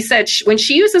 And she said when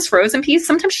she uses frozen peas,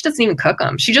 sometimes she doesn't even cook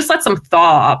them. She just lets them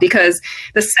thaw, because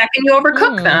the second you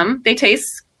overcook them, they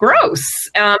taste gross.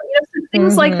 You know,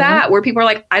 things like that, where people are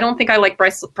like, I don't think I like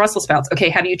Brussels sprouts. Okay,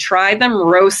 have you tried them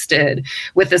roasted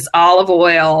with this olive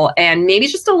oil and maybe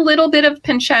just a little bit of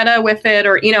pancetta with it?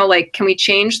 Or, you know, like, can we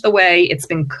change the way it's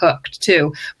been cooked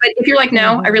too? But if you're like,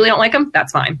 no, I really don't like them,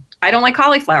 that's fine. I don't like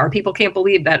cauliflower. People can't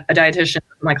believe that a dietitian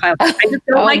doesn't like cauliflower. I just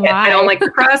don't like it. I don't like the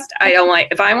crust.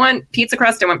 If I want pizza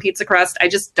crust, I want pizza crust. I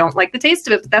just don't like the taste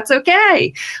of it, but that's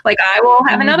okay. Like, I will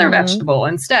have another vegetable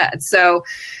instead. So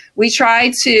we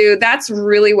try to, that's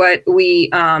really what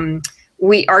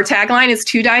our tagline is,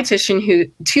 two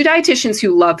dietitians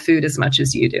who love food as much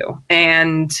as you do.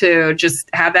 And to just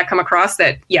have that come across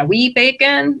that, yeah, we eat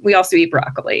bacon, we also eat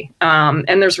broccoli.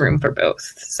 And there's room for both.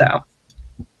 So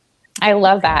I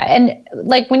love that. And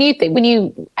like,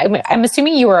 I'm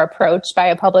assuming you were approached by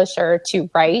a publisher to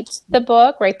write the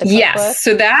book, write the cookbook? Yes.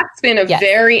 So that's been a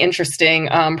very interesting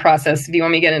process. If you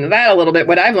want me to get into that a little bit,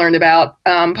 what I've learned about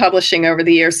publishing over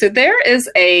the years. So there is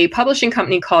a publishing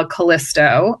company called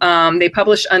Callisto. They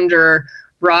publish under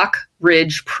Rock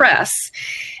Ridge Press.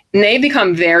 And they've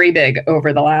become very big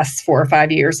over the last 4 or 5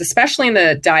 years, especially in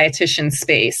the dietitian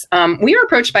space. We were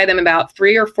approached by them about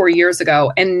 3 or 4 years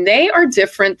ago, and they are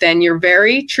different than your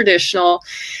very traditional,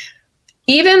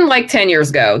 even like 10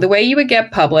 years ago, the way you would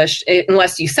get published,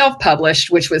 unless you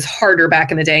self-published, which was harder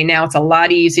back in the day. Now it's a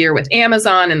lot easier with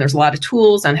Amazon, and there's a lot of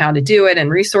tools on how to do it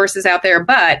and resources out there.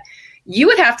 But you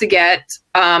would have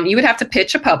to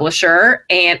pitch a publisher,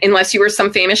 and unless you were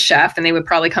some famous chef, and they would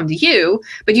probably come to you,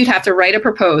 but you'd have to write a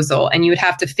proposal, and you would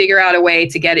have to figure out a way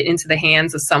to get it into the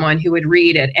hands of someone who would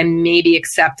read it and maybe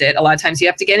accept it. A lot of times you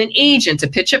have to get an agent to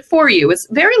pitch it for you. It's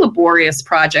a very laborious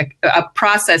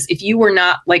process if you were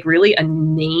not like really a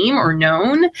name or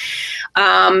known.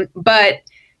 But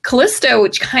Callisto,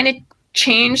 which kind of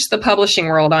changed the publishing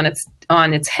world on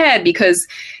its head, because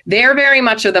they're very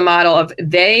much of the model of,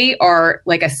 they are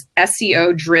like a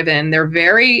SEO driven. They're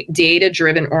very data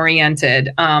driven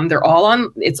oriented.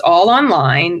 It's all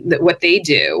online, what they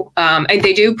do. And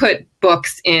they do put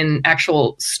books in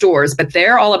actual stores, but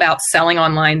they're all about selling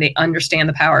online. They understand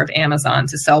the power of Amazon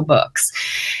to sell books,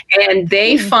 and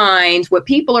they find what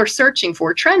people are searching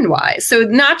for trend wise. So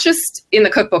not just in the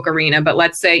cookbook arena, but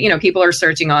let's say, you know, people are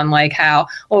searching on like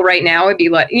right now it'd be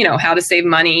like, you know, how to save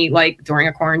money, like during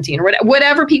a quarantine or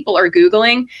whatever people are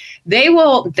Googling. They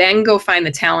will then go find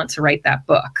the talent to write that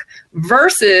book.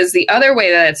 versus the other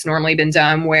way that it's normally been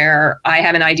done, where I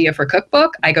have an idea for a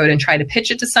cookbook, I go and try to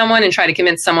pitch it to someone and try to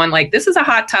convince someone like, this is a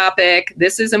hot topic,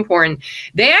 this is important.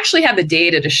 They actually have the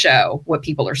data to show what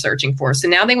people are searching for. So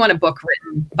now they want a book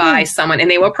written by someone,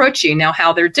 and they will approach you. Now,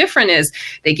 how they're different is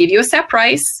they give you a set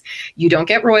price. You don't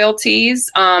get royalties.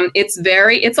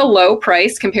 It's a low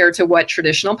price compared to what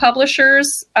traditional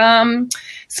publishers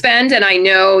spend. And I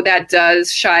know that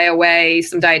does shy away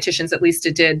some dietitians, at least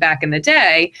it did back in the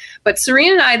day. But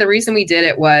Serena and I, the reason we did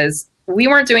it was we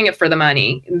weren't doing it for the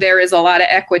money. There is a lot of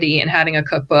equity in having a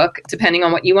cookbook, depending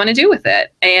on what you want to do with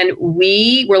it. And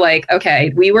we were like,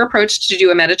 okay, we were approached to do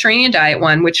a Mediterranean diet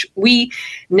one, which we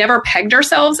never pegged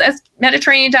ourselves as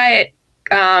Mediterranean diet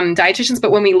dietitians,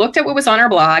 but when we looked at what was on our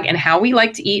blog and how we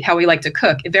like to eat, how we like to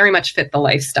cook, it very much fit the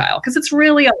lifestyle, because it's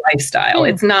really a lifestyle.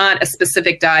 It's not a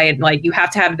specific diet, like you have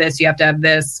to have this, you have to have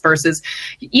this, versus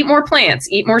eat more plants,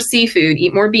 eat more seafood,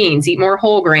 eat more beans, eat more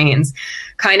whole grains,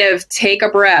 kind of take a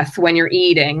breath when you're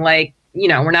eating. Like, you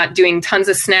know, we're not doing tons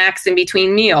of snacks in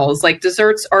between meals. Like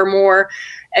desserts are more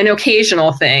an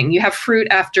occasional thing. You have fruit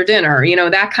after dinner, you know,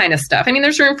 that kind of stuff. I mean,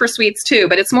 there's room for sweets too,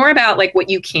 but it's more about like what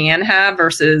you can have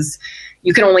versus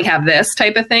you can only have this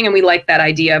type of thing. And we like that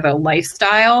idea of a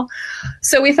lifestyle.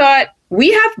 So we thought,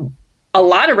 we have a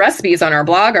lot of recipes on our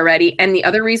blog already. And the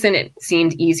other reason it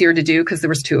seemed easier to do, because there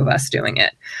was 2 of us doing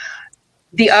it.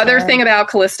 The other thing about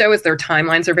Callisto is their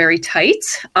timelines are very tight.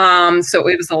 So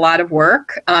it was a lot of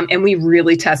work. And we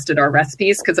really tested our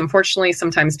recipes, because unfortunately,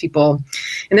 sometimes people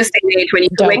in this day and age, when you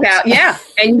wake out,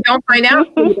 and you don't find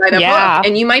out when you buy the book,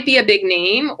 and you might be a big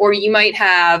name, or you might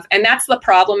have, and that's the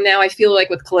problem now. I feel like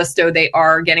with Callisto, they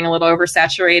are getting a little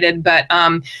oversaturated. But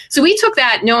so we took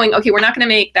that knowing, okay, we're not going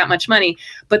to make that much money.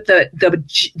 But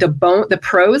the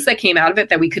pros that came out of it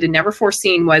that we could have never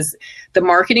foreseen was the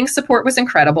marketing support was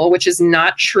incredible, which is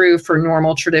not true for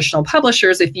normal traditional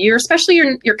publishers. If you're, especially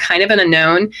you're kind of an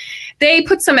unknown, they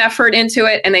put some effort into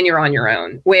it and then you're on your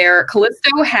own. Where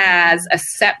Callisto has a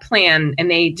set plan, and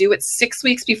they do it 6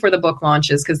 weeks before the book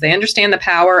launches, because they understand the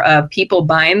power of people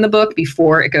buying the book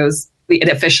before it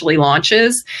officially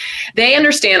launches. They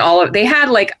understand they had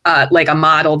like a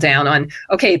model down on,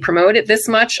 okay, promote it this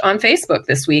much on Facebook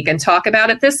this week and talk about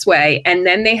it this way. And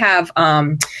then they have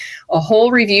a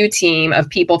whole review team of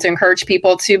people to encourage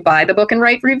people to buy the book and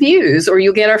write reviews, or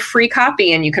you get a free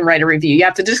copy and you can write a review. You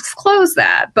have to disclose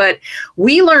that. But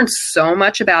we learned so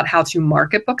much about how to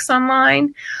market books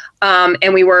online.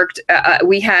 And we worked,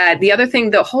 we had, the other thing,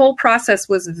 the whole process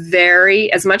was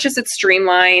as much as it's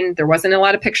streamlined, there wasn't a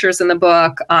lot of pictures in the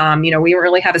book. We didn't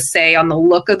really have a say on the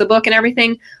look of the book and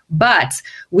everything, but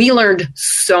we learned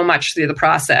so much through the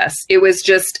process. It was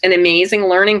just an amazing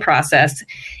learning process.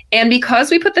 And because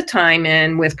we put the time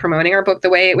in with promoting our book the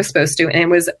way it was supposed to,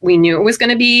 and we knew it was going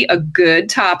to be a good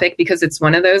topic, because it's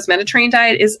one of those, Mediterranean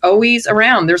diet is always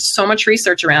around. There's so much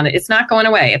research around it. It's not going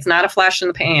away. It's not a flash in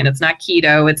the pan. It's not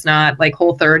keto. It's not like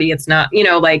Whole30. It's not,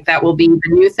 like that will be the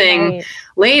new thing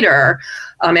later.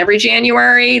 Every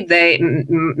January,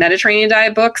 Mediterranean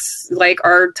diet books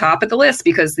are top of the list,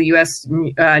 because the U.S.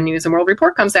 News and World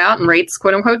Report comes out and rates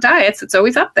 "quote unquote" diets. It's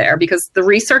always up there because the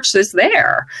research is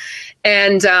there.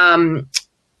 And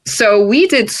so we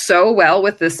did so well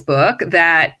with this book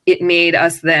that it made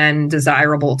us then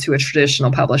desirable to a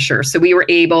traditional publisher. So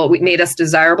it made us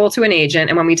desirable to an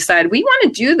agent. And when we decided we want to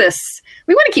do this,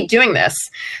 we want to keep doing this.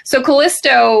 So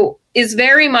Callisto is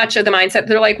very much of the mindset.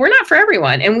 They're like, we're not for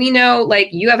everyone. And we know,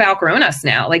 you have outgrown us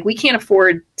now. We can't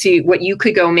afford what you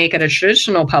could go make at a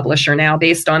traditional publisher now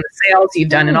based on the sales you've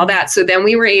done and all that. So then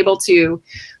we were able to,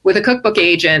 with a cookbook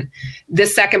agent,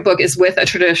 this second book is with a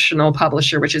traditional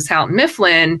publisher, which is Houghton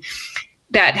Mifflin,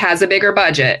 that has a bigger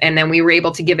budget. And then we were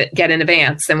able to get in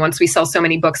advance. And once we sell so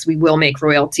many books, we will make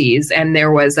royalties. And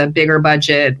there was a bigger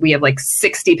budget. We have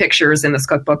 60 pictures in this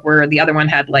cookbook, where the other one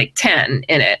had 10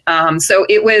 in it. So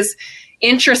it was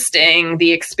interesting,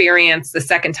 the experience the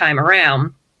second time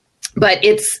around. But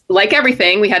it's like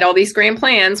everything. We had all these grand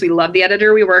plans. We love the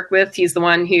editor we worked with. He's the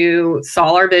one who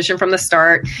saw our vision from the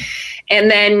start. And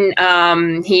then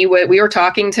we were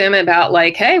talking to him about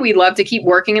hey, we'd love to keep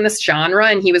working in this genre.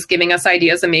 And he was giving us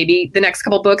ideas of maybe the next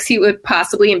couple books he would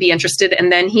possibly be interested.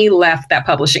 And then he left that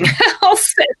publishing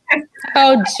house.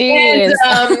 Oh, geez.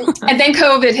 And then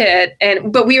COVID hit.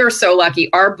 But we were so lucky.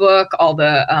 Our book, all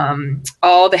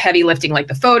the heavy lifting,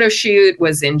 the photo shoot,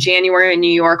 was in January in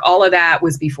New York. All of that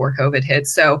was before COVID hit.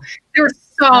 So there were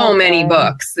so many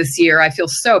books this year. I feel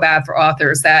so bad for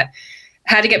authors that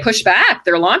had to get pushed back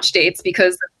their launch dates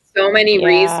because of so many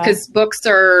reasons, Yeah. because books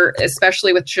are,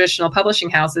 especially with traditional publishing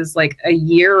houses, like a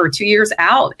year or 2 years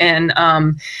out. And,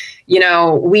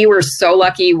 we were so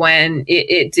lucky when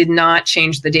it did not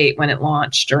change the date when it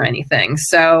launched or anything.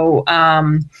 So,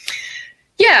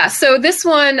 so this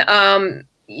one,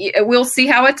 we'll see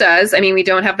how it does. I mean, we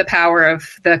don't have the power of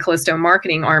the Callisto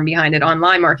marketing arm behind it,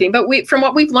 online marketing, but from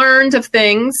what we've learned of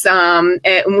things,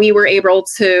 and we were able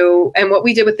to, and what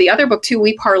we did with the other book too,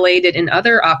 we parlayed it in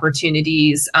other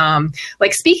opportunities,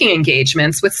 like speaking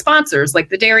engagements with sponsors, like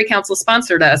the Dairy Council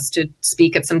sponsored us to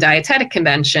speak at some dietetic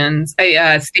conventions,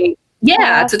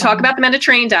 to talk about the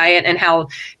Mediterranean diet and how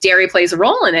dairy plays a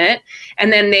role in it.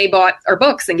 And then they bought our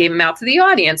books and gave them out to the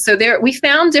audience. So we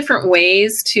found different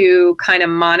ways to kind of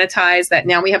monetize that.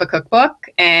 Now we have a cookbook,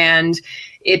 and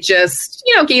it just,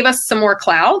 gave us some more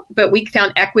clout, but we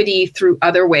found equity through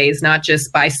other ways, not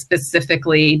just by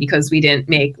specifically because we didn't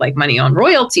make like money on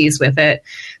royalties with it,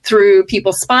 through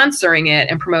people sponsoring it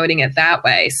and promoting it that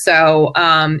way. So,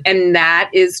 and that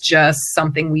is just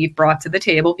something we've brought to the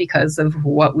table because of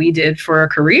what we did for a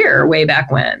career way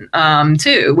back when,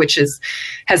 too, which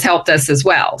has helped us as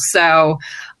well. So,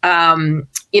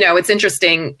 it's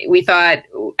interesting.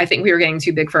 I think we were getting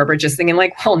too big for our britches, thinking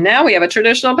like, well, now we have a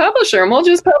traditional publisher and we'll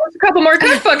just publish a couple more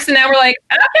cookbooks. And now we're like,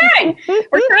 okay,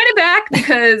 we're trying it back,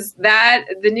 because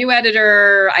the new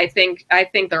editor, I think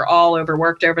they're all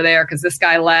overworked over there, because this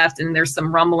guy left and there's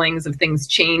some rumblings of things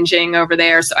changing over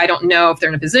there. So I don't know if they're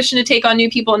in a position to take on new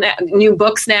people, new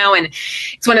books now. And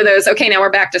it's one of those, okay, now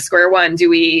we're back to square one. Do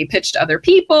we pitch to other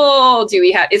people? Do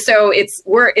we have, so it's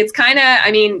kind of,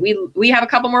 I mean, we have a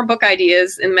couple more book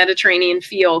ideas in the Mediterranean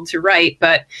field to write,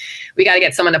 but we got to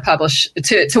get someone to publish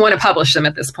to want to publish them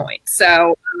at this point.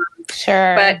 So,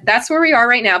 sure. But that's where we are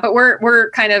right now. But we're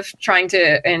kind of trying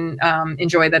to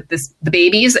enjoy that the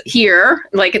baby's here.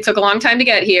 Like, it took a long time to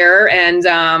get here,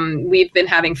 and we've been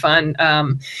having fun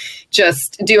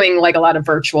just doing like a lot of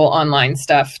virtual online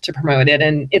stuff to promote it.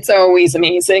 And it's always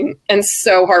amazing and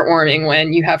so heartwarming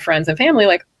when you have friends and family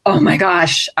like, oh my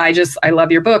gosh, I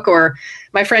love your book. Or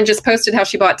my friend just posted how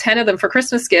she bought 10 of them for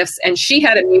Christmas gifts, and she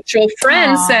had a mutual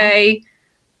friend say,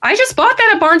 I just bought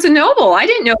that at Barnes & Noble. I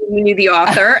didn't know you knew the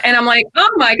author. And I'm like, oh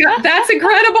my God, that's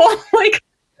incredible. Like,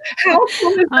 how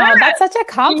cool is that? Oh, that's such a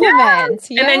compliment.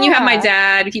 Yeah. And then you have my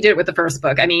dad. He did it with the first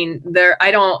book. I mean, I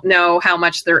don't know how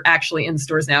much they're actually in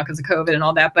stores now because of COVID and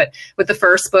all that. But with the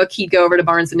first book, he'd go over to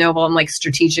Barnes & Noble and like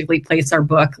strategically place our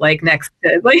book like next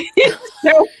to, like, it's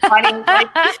so funny.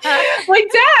 Like,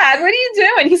 Dad, what are you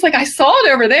doing? He's like, I saw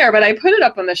it over there, but I put it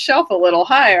up on the shelf a little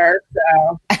higher.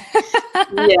 So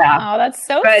yeah. Oh, that's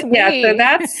so sweet. Yeah, so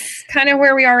that's kind of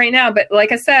where we are right now. But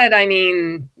like I said, I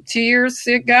mean, 3 years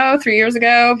ago, if you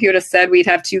would have said we'd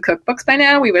have 2 cookbooks by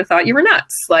now, we would have thought you were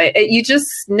nuts. Like, you just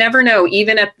never know,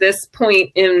 even at this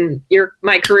point in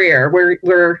my career,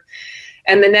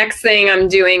 and the next thing I'm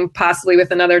doing possibly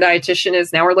with another dietitian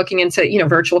is now we're looking into,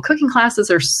 virtual cooking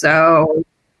classes are so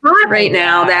hot right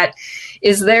now. That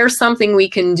is there something we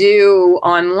can do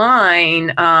online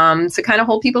to kind of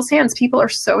hold people's hands? People are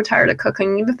so tired of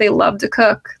cooking. Even if they love to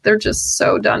cook, they're just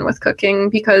so done with cooking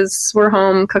because we're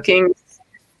home cooking.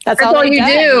 That's all you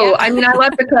do. Yeah. I mean, I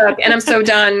love to cook, and I'm so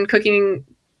done cooking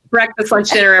breakfast,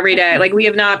 lunch, dinner every day. Like,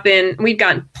 we've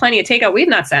gotten plenty of takeout. We've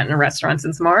not sat in a restaurant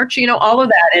since March, all of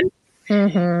that.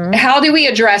 And how do we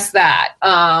address that?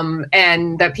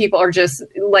 And that people are just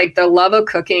like, the love of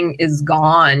cooking is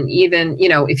gone, even,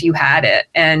 if you had it.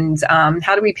 And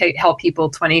how do we help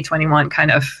people 2021 kind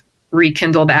of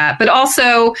rekindle that, but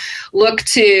also look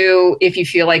to, if you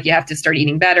feel like you have to start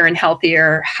eating better and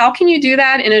healthier, how can you do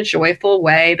that in a joyful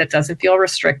way that doesn't feel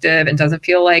restrictive and doesn't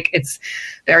feel like it's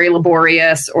very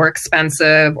laborious or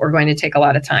expensive or going to take a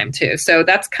lot of time too. So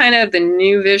that's kind of the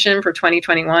new vision for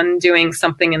 2021, doing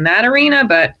something in that arena,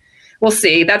 but we'll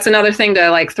see. That's another thing to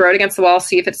like throw it against the wall,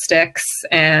 see if it sticks.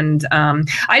 And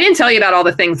I didn't tell you about all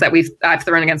the things that I've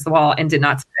thrown against the wall and did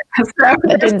not stick. So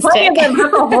there's plenty of them.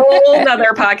 That's a whole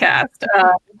other podcast.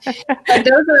 But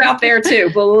those are out there too.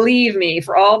 Believe me,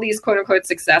 for all these quote unquote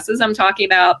successes I'm talking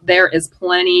about, there is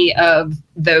plenty of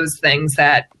those things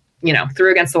that,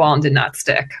 threw against the wall and did not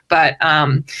stick. But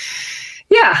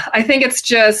yeah, I think it's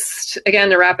just, again,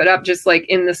 to wrap it up, just like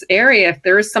in this area, if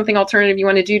there is something alternative you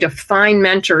want to do, to find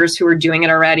mentors who are doing it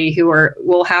already, who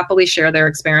will happily share their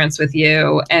experience with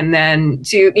you. And then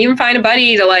to even find a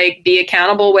buddy to like be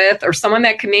accountable with, or someone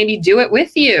that can maybe do it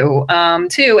with you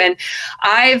too. And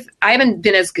I haven't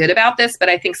been as good about this, but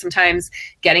I think sometimes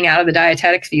getting out of the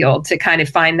dietetic field to kind of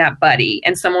find that buddy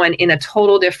and someone in a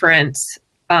total different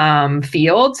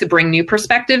field to bring new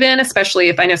perspective in, especially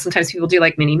if I know sometimes people do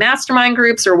like mini mastermind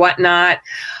groups or whatnot.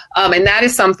 And that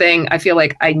is something I feel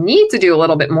like I need to do a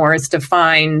little bit more, is to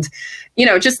find,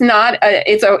 just not,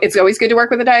 it's always good to work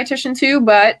with a dietitian too,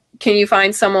 but can you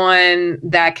find someone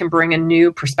that can bring a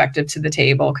new perspective to the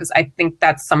table? Because I think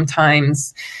that's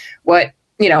sometimes what,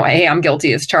 hey, I'm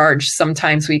guilty as charged.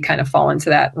 Sometimes we kind of fall into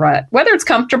that rut, whether it's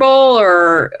comfortable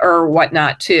or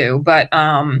whatnot too. But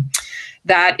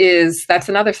that's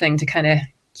another thing to kind of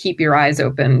keep your eyes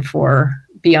open for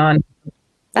beyond.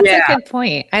 That's a good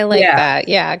point. I like that.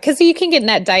 Yeah. Because you can get in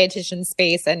that dietitian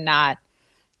space and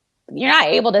you're not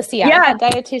able to see out of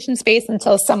that dietitian space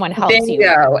until someone helps you.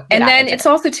 Bingo. And then it's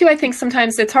also too, I think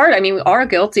sometimes it's hard. I mean, we are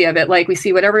guilty of it. Like we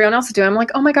see what everyone else is doing. I'm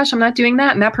like, oh my gosh, I'm not doing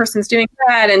that. And that person's doing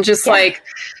that. And just like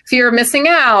fear of missing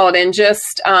out, and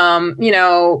just,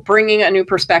 bringing a new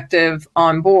perspective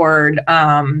on board.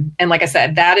 And like I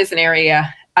said, that is an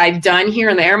area I've done here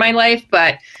and there in my life,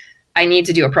 but I need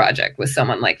to do a project with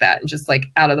someone like that, and just like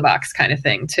out of the box kind of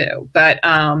thing too. But,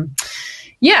 I'm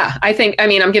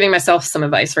giving myself some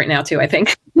advice right now too, I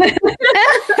think. It's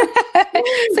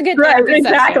a good therapy exactly.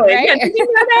 session, right? Yeah, did you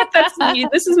know that?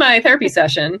 This is my therapy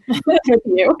session with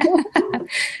you.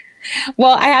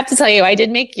 Well, I have to tell you, I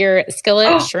did make your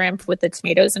skillet shrimp with the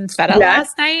tomatoes and feta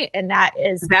last night, and that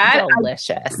is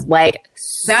delicious. That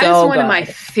is one of my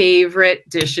favorite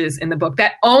dishes in the book.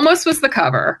 That almost was the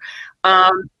cover.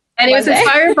 And it was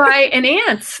inspired by an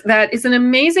aunt that is an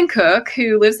amazing cook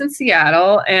who lives in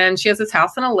Seattle, and she has this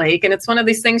house on a lake. And it's one of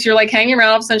these things you're like hanging around,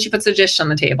 all of a sudden she puts a dish on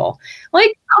the table.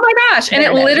 Like, oh my gosh. And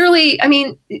it literally,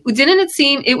 didn't it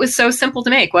seem, it was so simple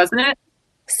to make, wasn't it?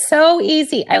 So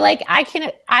easy. I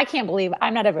can't believe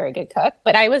I'm not a very good cook,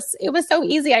 but it was so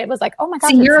easy. I was like, oh my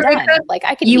gosh, you're a good cook. Like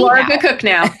I can. You are a good cook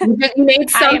now. You made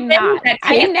something.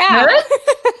 I am now.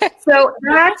 So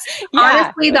that's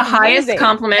honestly the highest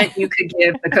compliment you could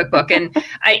give the cookbook. And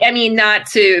I mean, not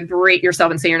to berate yourself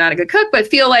and say you're not a good cook, but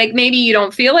feel like maybe you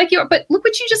don't feel like you are. But look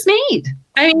what you just made.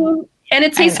 I mean, and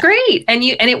it tastes great. And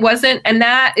it wasn't. And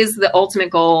that is the ultimate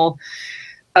goal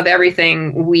of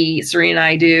everything Serena and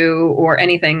I do, or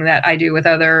anything that I do with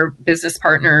other business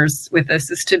partners with this,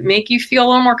 is to make you feel a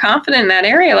little more confident in that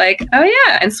area. Like, oh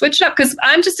yeah, and switch it up. Because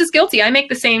I'm just as guilty. I make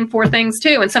the same 4 things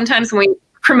too. And sometimes when we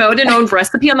promote an own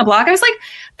recipe on the blog, I was like,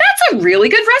 that's a really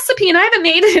good recipe, and I haven't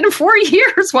made it in 4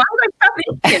 years. Why would I stop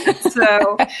making it?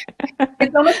 So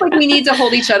it's almost like we need to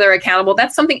hold each other accountable.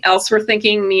 That's something else we're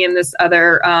thinking, me and this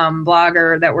other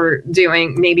blogger that we're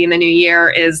doing maybe in the new year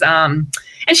is,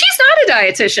 and she's not a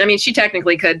dietitian. I mean, she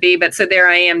technically could be, but so there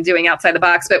I am doing outside the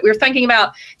box. But we're thinking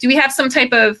about, do we have some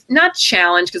type of, not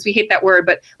challenge, because we hate that word,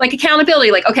 but like accountability?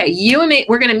 Like, okay, you and me,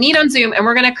 we're going to meet on Zoom and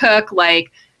we're going to cook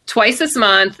like twice this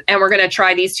month, and we're going to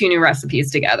try these 2 new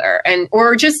recipes together,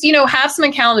 or just, have some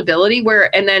accountability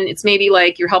and then it's maybe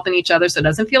like you're helping each other, so it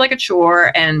doesn't feel like a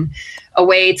chore, and a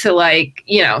way to like,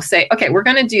 say, okay, we're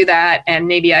going to do that, and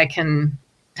maybe I can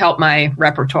help my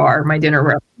repertoire, my dinner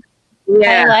repertoire.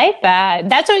 Yeah. I like that.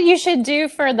 That's what you should do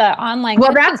for the online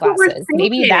cooking classes.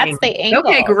 Maybe that's the angle.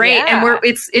 Okay, great. Yeah. And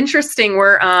it's interesting.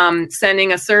 We're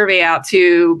sending a survey out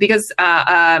to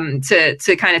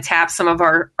kind of tap some of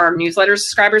our newsletter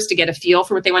subscribers to get a feel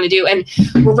for what they want to do. And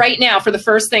right now, for the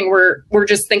first thing, we're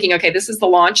just thinking, okay, this is the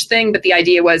launch thing, but the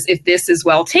idea was, if this is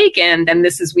well taken, then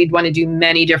we'd want to do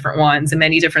many different ones and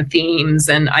many different themes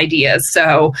and ideas.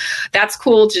 So that's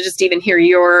cool to just even hear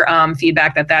your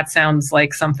feedback that sounds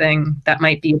like something that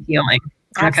might be appealing.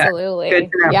 Absolutely. Okay.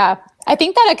 Yeah. I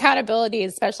think that accountability,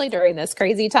 especially during this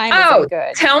crazy time, is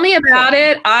good. Tell me about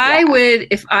it. I would,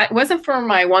 if it wasn't for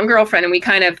my one girlfriend, and we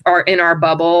kind of are in our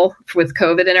bubble with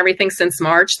COVID and everything since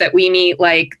March, that we meet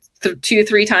like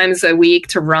 2-3 times a week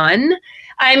to run.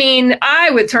 I mean, I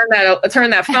would turn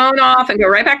that phone off and go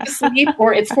right back to sleep,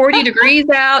 or it's 40 degrees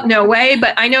out. No way.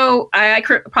 But I know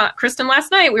Kristen,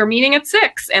 last night we were meeting at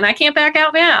 6, and I can't back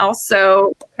out now.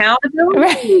 So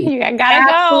accountability. You gotta go.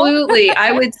 Absolutely.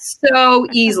 I would so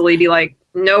easily be like,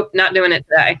 nope, not doing it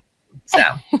today. So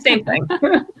same thing.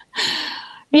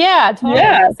 Yeah, totally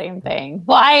the same thing.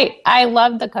 Well, I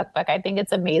love the cookbook. I think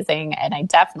it's amazing. And I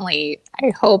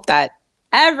hope that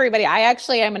everybody, I'm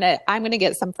gonna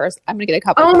get some first. I'm gonna get a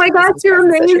couple. Oh my gosh, you're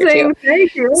amazing!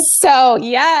 Thank you. So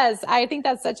yes, I think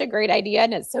that's such a great idea,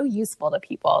 and it's so useful to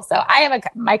people. So I have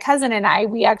my cousin and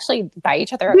we actually buy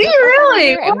each other.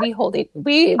 And we hold it.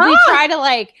 We try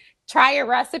to try a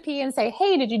recipe and say,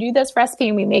 hey, did you do this recipe?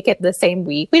 And we make it the same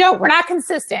week. We're not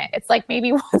consistent. It's like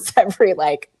maybe once every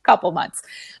couple months,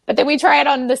 but then we try it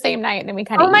on the same night, and then we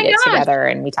kind of eat it together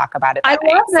and we talk about it. I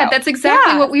love that. That's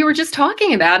exactly what we were just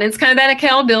talking about. And it's kind of that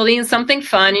accountability and something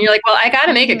fun. And you're like, well, I got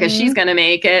to make it because she's going to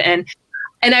make it. And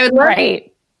I would love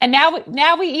And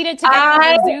now we eat it together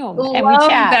I on Zoom and we love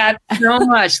chat. that so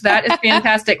much. That is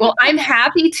fantastic. Well, I'm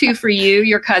happy to, for you,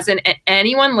 your cousin, and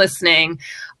anyone listening.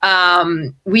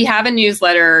 We have a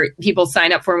newsletter people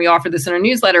sign up for, and we offer this in our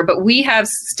newsletter, but we have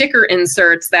sticker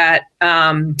inserts that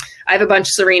I have a bunch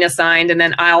Serena signed, and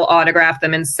then I'll autograph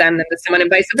them and send them to someone, and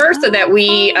vice versa, that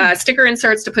we sticker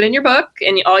inserts to put in your book,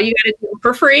 and all you got to do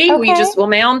for free, we'll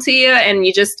mail them to you, and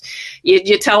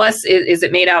you tell us, is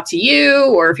it made out to you,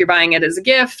 or if you're buying it as a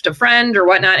gift, a friend or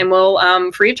whatnot, and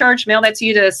we'll free of charge mail that to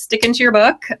you to stick into your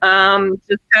book.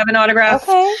 Just have an autograph.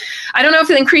 I don't know if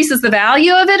it increases the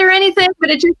value of it or anything, but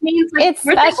it just means like, it's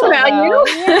special value.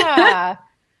 Yeah.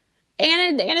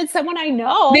 And it's someone I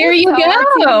know. There you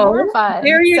go.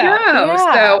 There you go.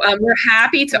 Yeah. So we're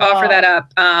happy to offer that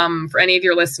up for any of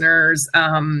your listeners.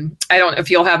 I don't know if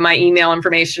you'll have my email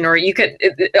information, or you could.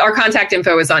 Our contact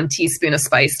info is on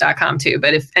teaspoonofspice.com too.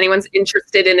 But if anyone's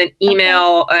interested in an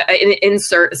email, a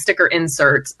sticker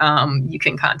insert, you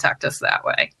can contact us that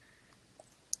way.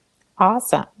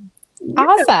 Awesome.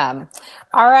 Awesome.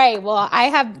 All right. Well, I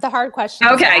have the hard question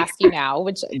to ask you now,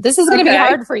 which this is going to be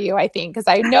hard for you, I think, because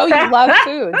I know you love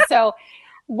food. So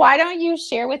why don't you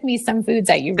share with me some foods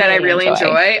that you really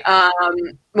enjoy?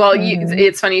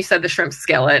 It's funny you said the shrimp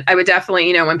skillet. I would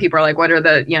definitely, when people are like, what are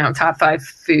the, top 5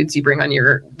 foods you bring on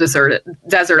your desert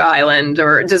island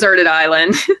or deserted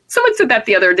island? Someone said that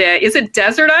the other day. Is it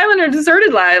desert island or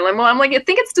deserted island? Well, I'm like, I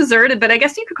think it's deserted, but I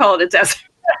guess you could call it a desert.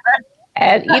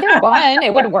 At either one,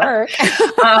 it would work.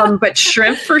 But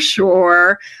shrimp for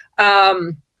sure.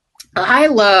 I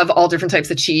love all different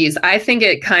types of cheese. I think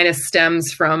it kind of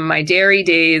stems from my dairy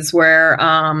days where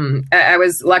I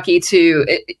was lucky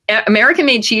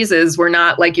American-made cheeses were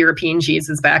not like European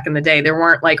cheeses back in the day. There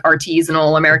weren't like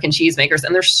artisanal American cheesemakers,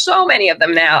 and there's so many of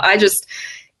them now.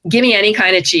 Give me any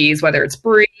kind of cheese, whether it's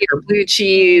brie or blue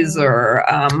cheese or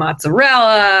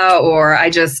mozzarella, or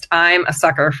I'm a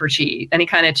sucker for cheese, any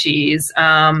kind of cheese.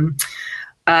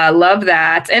 Love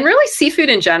that. And really seafood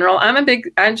in general. I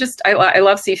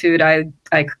love seafood. I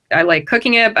like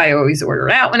cooking it. I always order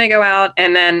it out when I go out.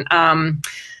 And then I'm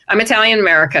Italian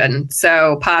American.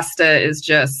 So pasta is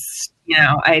just,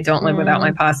 I don't live without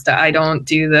my pasta. I don't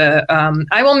do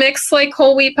I will mix like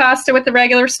whole wheat pasta with the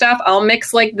regular stuff. I'll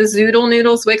mix like the zoodle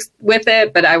noodles with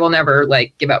it, but I will never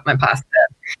like give up my pasta.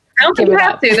 I don't think you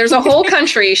have to. There's a whole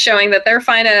country showing that they're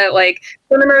finding like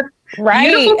one of the most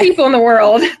beautiful people in the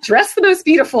world, dressed the most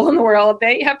beautiful in the world.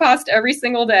 They have pasta every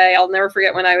single day. I'll never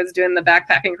forget when I was doing the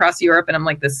backpacking across Europe, and I'm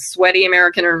like this sweaty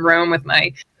American in Rome with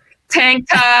my tank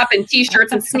top and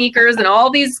t-shirts and sneakers, and all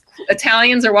these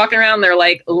Italians are walking around. They're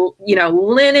like,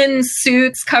 linen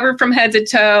suits covered from head to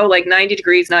toe, like 90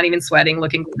 degrees, not even sweating,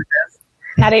 looking gorgeous.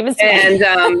 Not even sweating. And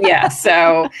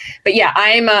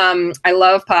I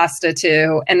love pasta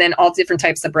too. And then all different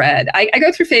types of bread. I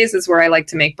go through phases where I like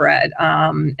to make bread.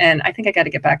 And I think I got to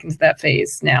get back into that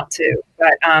phase now too.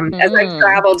 But as I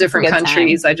travel different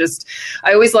countries, I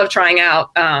always love trying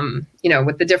out,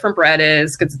 what the different bread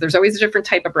is, because there's always a different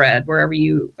type of bread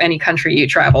any country you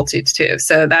travel to too.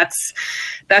 So that's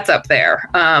up there.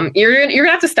 You're gonna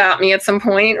have to stop me at some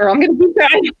point, or I'm gonna be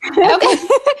back. Okay.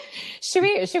 Should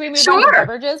we move on to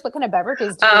beverages? What kind of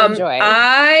beverages do you enjoy?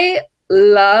 I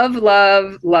love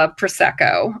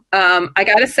Prosecco. I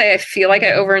got to say, I feel like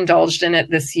I overindulged in it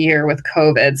this year with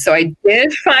COVID. So I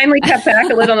did finally cut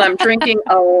back a little, and I'm drinking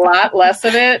a lot less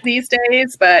of it these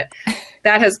days, but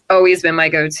that has always been my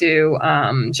go-to.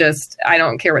 I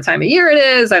don't care what time of year it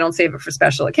is. I don't save it for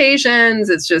special occasions.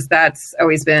 It's just, that's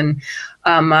always been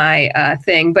my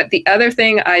thing. But the other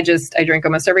thing I drink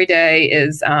almost every day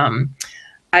is,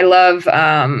 I love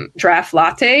draft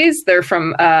lattes. They're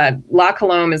from La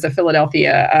Colombe, is a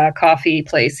Philadelphia coffee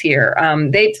place here.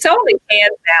 They sell them in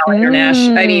cans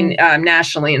now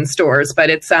nationally in stores, but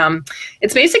it's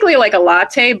basically like a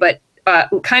latte, but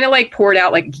kind of like poured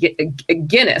out like a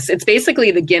Guinness. It's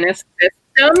basically the Guinness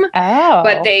system,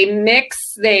 but they mix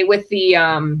with the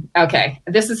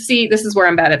this is where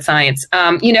I'm bad at science.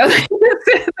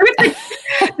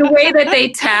 The way that they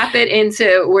tap it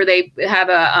into where they have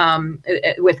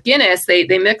with Guinness, they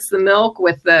mix the milk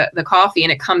with the coffee,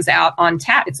 and it comes out on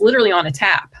tap. It's literally on a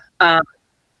tap.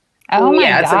 It's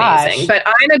amazing. But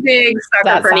I'm a big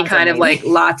sucker for any kind of like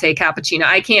latte cappuccino.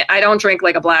 I don't drink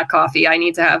like a black coffee. I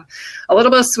need to have a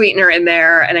little bit of sweetener in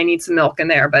there, and I need some milk in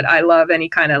there. But I love any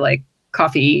kind of like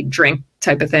coffee drink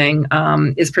type of thing,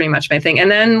 is pretty much my thing.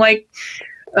 And then like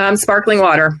sparkling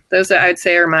water. Those I'd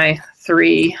say are my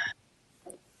 3.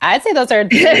 I'd say those are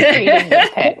 3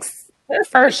 picks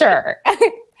for sure.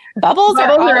 Bubbles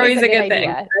are always a good thing.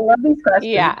 I love these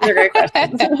questions. Yeah. They're great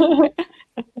questions.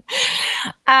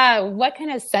 What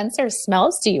kind of scents or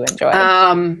smells do you enjoy?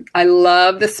 I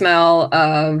love the smell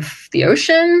of the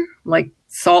ocean, like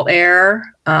salt air.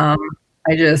 I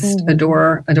just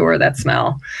adore that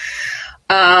smell.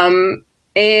 And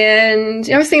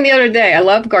I was thinking the other day, I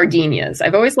love gardenias.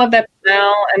 I've always loved that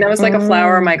smell. And that was like a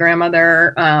flower my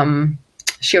grandmother,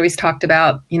 she always talked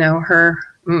about, you know,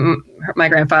 my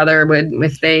grandfather would,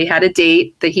 if they had a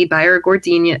date, that he'd buy her a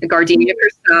gardenia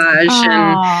corsage.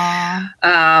 Aww.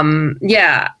 And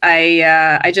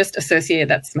I just associated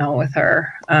that smell with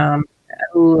her. I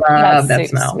love that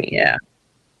smell. Sweet. Yeah.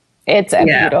 It's a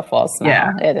beautiful smell.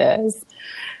 Yeah. It is.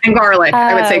 And garlic.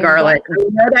 I would say garlic. I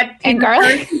know that and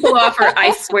garlic. People offer,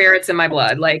 I swear it's in my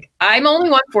blood. Like, I'm only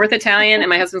 1/4 Italian, and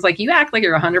my husband's like, you act like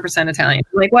you're 100% Italian.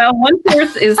 I'm like, well,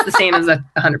 1/4 is the same as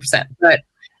 100%. But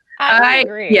I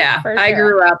agree. Yeah, sure. I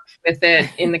grew up with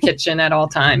it in the kitchen at all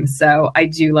times. So I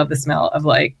do love the smell of,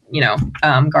 like, you know,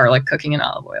 garlic cooking in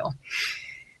olive oil.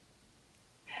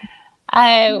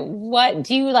 What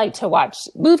do you like to watch?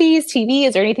 Movies, TV?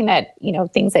 Is there anything that, you know,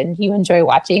 things that you enjoy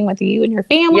watching with you and your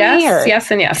family?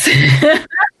 Yes, and yes.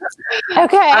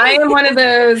 Okay. I am one of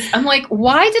those. I'm like,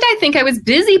 why did I think I was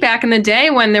busy back in the day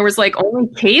when there was like only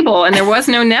cable and there was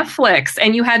no Netflix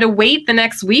and you had to wait the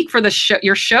next week for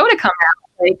your show to come out?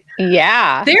 Like,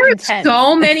 yeah, there are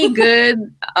so many good,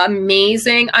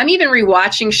 amazing. I'm even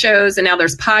rewatching shows, and now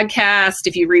there's podcasts.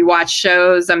 If you rewatch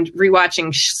shows, I'm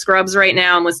rewatching Scrubs right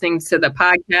now. I'm listening to the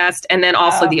podcast, and then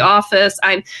also The Office.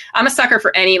 I'm a sucker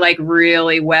for any like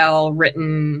really well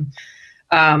written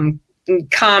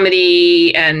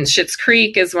comedy, and Schitt's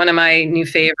Creek is one of my new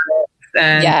favorites.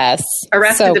 And yes,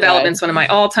 Arrested Development's one of my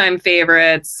all-time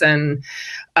favorites, and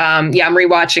I'm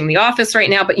rewatching The Office right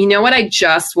now. But you know what I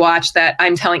just watched that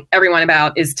I'm telling everyone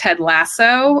about is Ted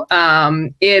Lasso.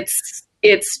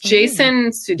 It's Jason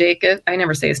Sudeikis. I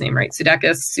never say his name right.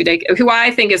 Sudeikis, who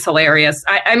I think is hilarious.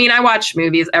 I mean, I watch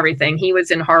movies, everything. He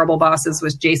was in Horrible Bosses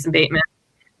with Jason Bateman.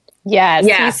 Yes,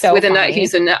 he's so funny.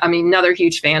 He's another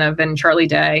huge fan of, and Charlie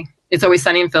Day. It's Always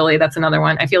Sunny in Philly. That's another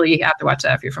one. I feel like you have to watch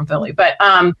that if you're from Philly. But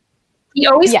he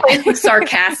always plays the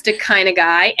sarcastic kind of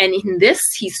guy. And in this,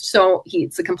 he's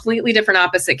a completely different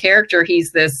opposite character.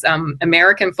 He's this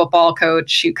American football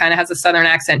coach who kind of has a Southern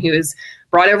accent, who is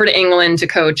brought over to England to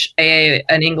coach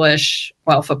an English,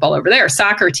 football over there,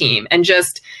 soccer team. And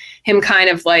just him kind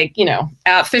of like, you know,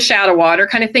 fish out of water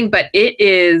kind of thing. But it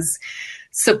is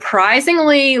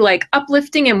surprisingly like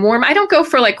uplifting and warm. I don't go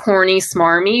for like corny,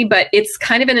 smarmy, but it's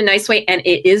kind of in a nice way, and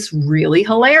it is really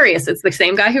hilarious. It's the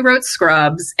same guy who wrote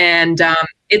Scrubs, and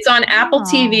it's on Apple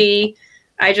TV.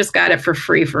 I just got it for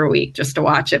free for a week just to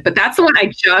watch it. But that's the one I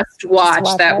just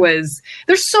watched.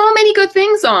 There's so many good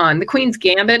things on. The Queen's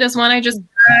Gambit is one I just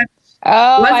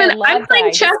I'm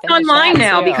playing chess online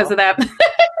now because of that.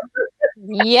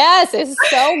 Yes, it's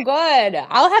so good.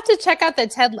 I'll have to check out the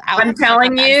Ted. I'm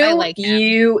telling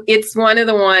you, it's one of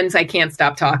the ones I can't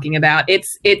stop talking about.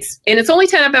 It's only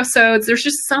 10 episodes. There's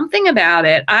just something about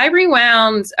it. I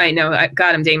rewound. I know.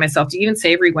 God, I'm dating myself. Do you even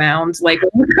say rewound? Like,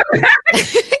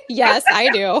 yes, I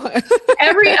do.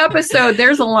 Every episode,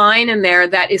 there's a line in there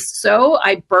that is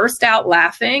I burst out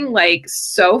laughing, like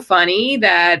so funny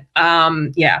that,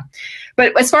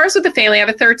 But as far as with the family, I have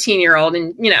a 13-year-old,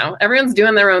 and, you know, everyone's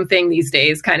doing their own thing these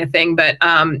days kind of thing. But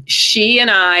she and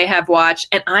I have watched,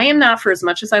 and I am not, for as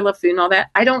much as I love food and all that,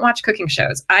 I don't watch cooking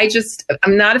shows.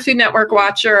 I'm not a Food Network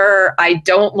watcher. I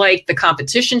don't like the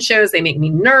competition shows. They make me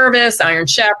nervous. Iron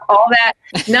Chef, all that.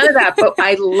 None of that. But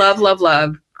I love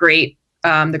the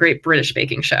Great British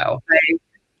Baking Show.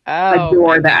 I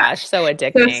adore that. Gosh, so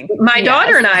addicting. So my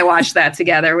daughter and I watched that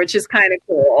together, which is kind of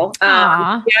cool.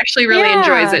 She actually really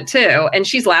enjoys it too. And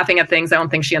she's laughing at things I don't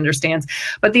think she understands.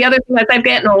 But the other thing, as I'm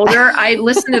getting older, I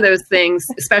listen to those things,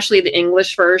 especially the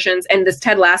English versions. And this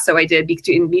Ted Lasso I did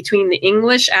between the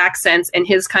English accents and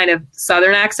his kind of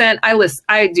Southern accent. I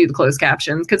do the closed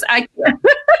captions because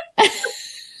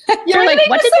You're like,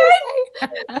 what did you say?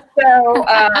 So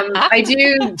I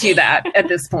do that at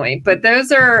this point. But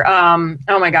those are,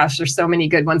 oh my gosh, there's so many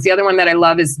good ones. The other one that I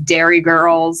love is Dairy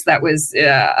Girls. That was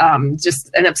just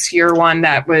an obscure one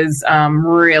that was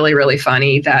really, really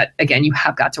funny that, again, you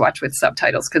have got to watch with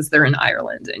subtitles because they're in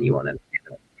Ireland and you want to.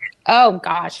 Oh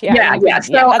gosh, yeah.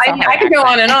 So I could go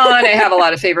on and on. I have a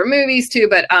lot of favorite movies too,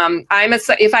 but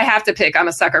if I have to pick, I'm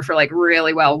a sucker for like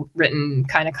really well written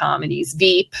kind of comedies.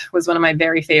 Veep was one of my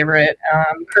very favorite.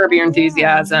 Curb Your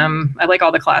Enthusiasm. I like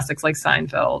all the classics like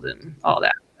Seinfeld and all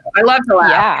that. I love to laugh.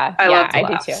 Yeah, I love to I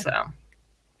laugh. do too. So.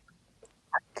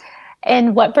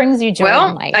 And what brings you joy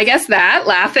in life? I guess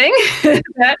laughing.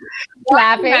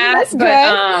 Laughing. That's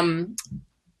good.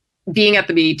 Being at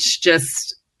the beach,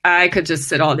 just I could just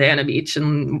sit all day on a beach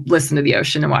and listen to the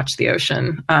ocean and watch the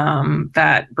ocean.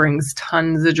 That brings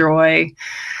tons of joy.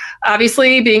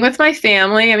 Obviously, being with my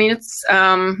family. I mean, it's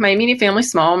my immediate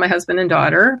family's small, my husband and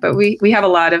daughter, but we have a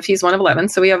lot of. He's one of 11,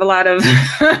 so we have a lot of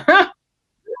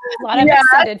a lot of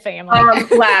extended family.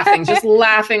 Just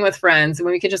laughing with friends, and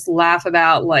we could just laugh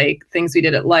about like things we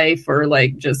did at life or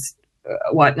like just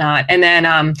whatnot. And then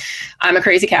I'm a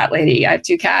crazy cat lady. I have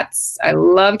 2 cats. I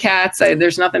love cats.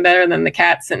 There's nothing better than the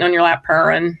cat sitting on your lap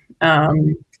purring.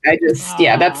 That's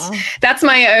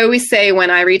I always say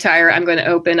when I retire, I'm going to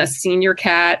open a senior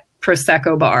cat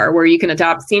Prosecco bar where you can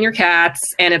adopt senior cats,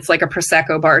 and it's like a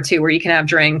Prosecco bar too, where you can have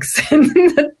drinks.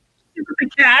 The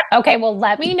cat. Okay, well,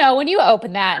 let me know when you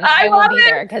open that, and I will be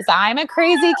there because I'm a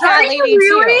crazy cat lady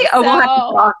really? too.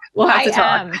 Oh, we'll have to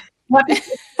talk. We'll have to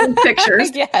talk.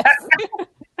 Pictures. Yes.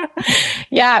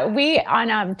 Yeah, we on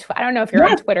I don't know if you're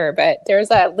on Twitter, but there's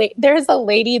a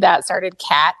lady that started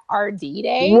Cat RD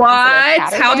Day.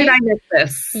 What? How did I miss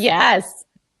this? Yes.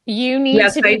 You need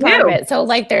to be part of it. So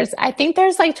like I think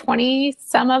there's like 20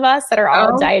 some of us that are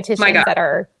all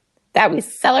dietitians that we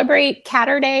celebrate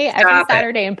Catter Day every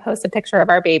Saturday and post a picture of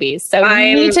our babies. So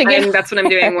that's what I'm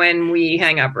doing when we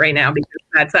hang up right now,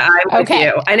 because I'm with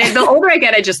you. And the older I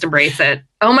get, I just embrace it.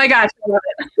 Oh my gosh, I love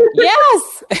it.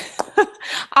 Yes.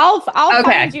 I'll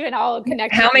find you and I'll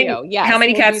connect with you. Yes, how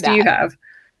many cats do you have?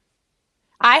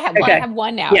 I have one. I have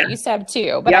one now. Yeah. I used to have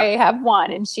 2, but I have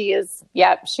one, and she's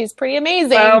pretty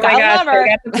amazing. Oh my gosh. Love her.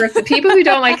 The people who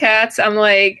don't like cats, I'm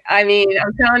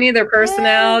telling you, their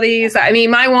personalities. I mean,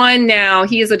 my one now,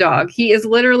 he is a dog. He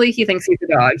thinks he's a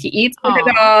dog. He eats like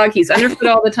a dog. He's underfoot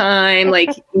all the time. Like,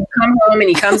 you come home and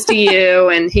he comes to you,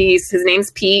 and his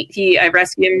name's Pete. I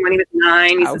rescued him when he was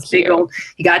 9. He's this big old,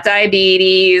 he got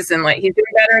diabetes, and like, he's doing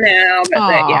better now.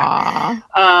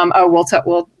 But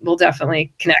we'll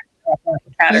definitely connect.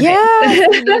 Yeah,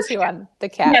 we need you on the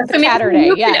cat. Yes, Saturday.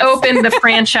 You can open the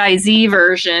franchisee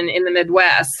version in the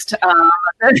Midwest.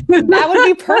 That would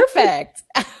be perfect.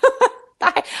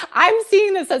 I'm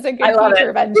seeing this as a good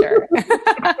future venture.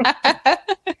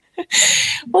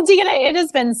 Well, Deanna, it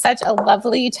has been such a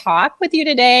lovely talk with you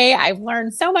today. I've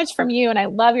learned so much from you, and I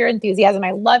love your enthusiasm.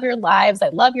 I love your lives. I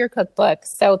love your cookbook.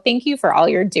 So thank you for all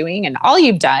you're doing and all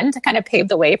you've done to kind of pave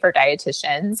the way for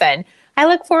dietitians. And I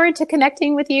look forward to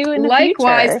connecting with you in the future.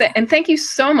 And thank you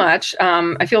so much.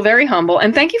 I feel very humble.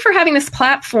 And thank you for having this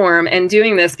platform and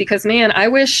doing this, because, man, I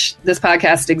wish this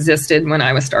podcast existed when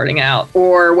I was starting out,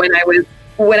 or when I was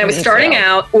starting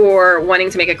out, or wanting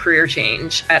to make a career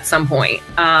change at some point.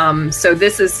 So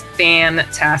this is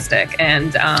fantastic.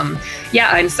 And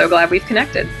I'm so glad we've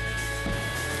connected.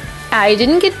 I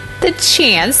didn't get the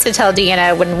chance to tell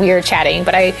Deanna when we were chatting,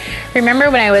 but I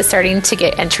remember when I was starting to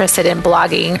get interested in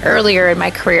blogging earlier in my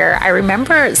career, I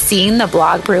remember seeing the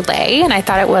blog Brulee, and I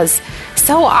thought it was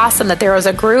so awesome that there was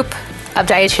a group of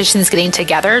dietitians getting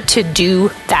together to do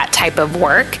that type of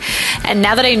work. And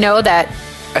now that I know that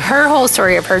her whole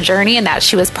story of her journey and that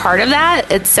she was part of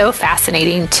that, it's so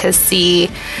fascinating to see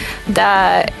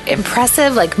the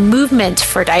impressive movement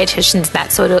for dietitians in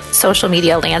that social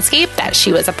media landscape that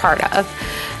she was a part of.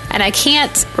 And I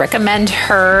can't recommend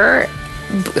her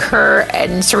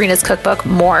and Serena's cookbook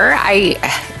more.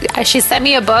 She sent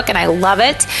me a book and I love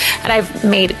it. And I've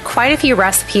made quite a few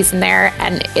recipes in there,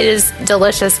 and it is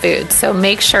delicious food. So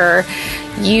make sure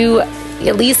you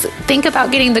at least think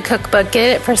about getting the cookbook, get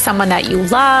it for someone that you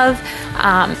love.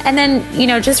 And then,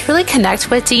 just really connect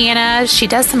with Deanna. She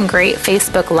does some great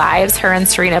Facebook Lives. Her and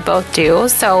Serena both do.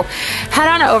 So head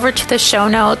on over to the show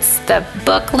notes. The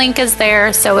book link is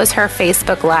there. So is her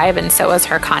Facebook Live, and so is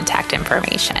her contact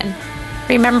information.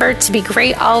 Remember to be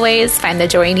great always, find the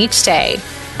joy in each day,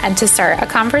 and to start a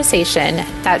conversation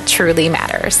that truly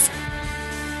matters.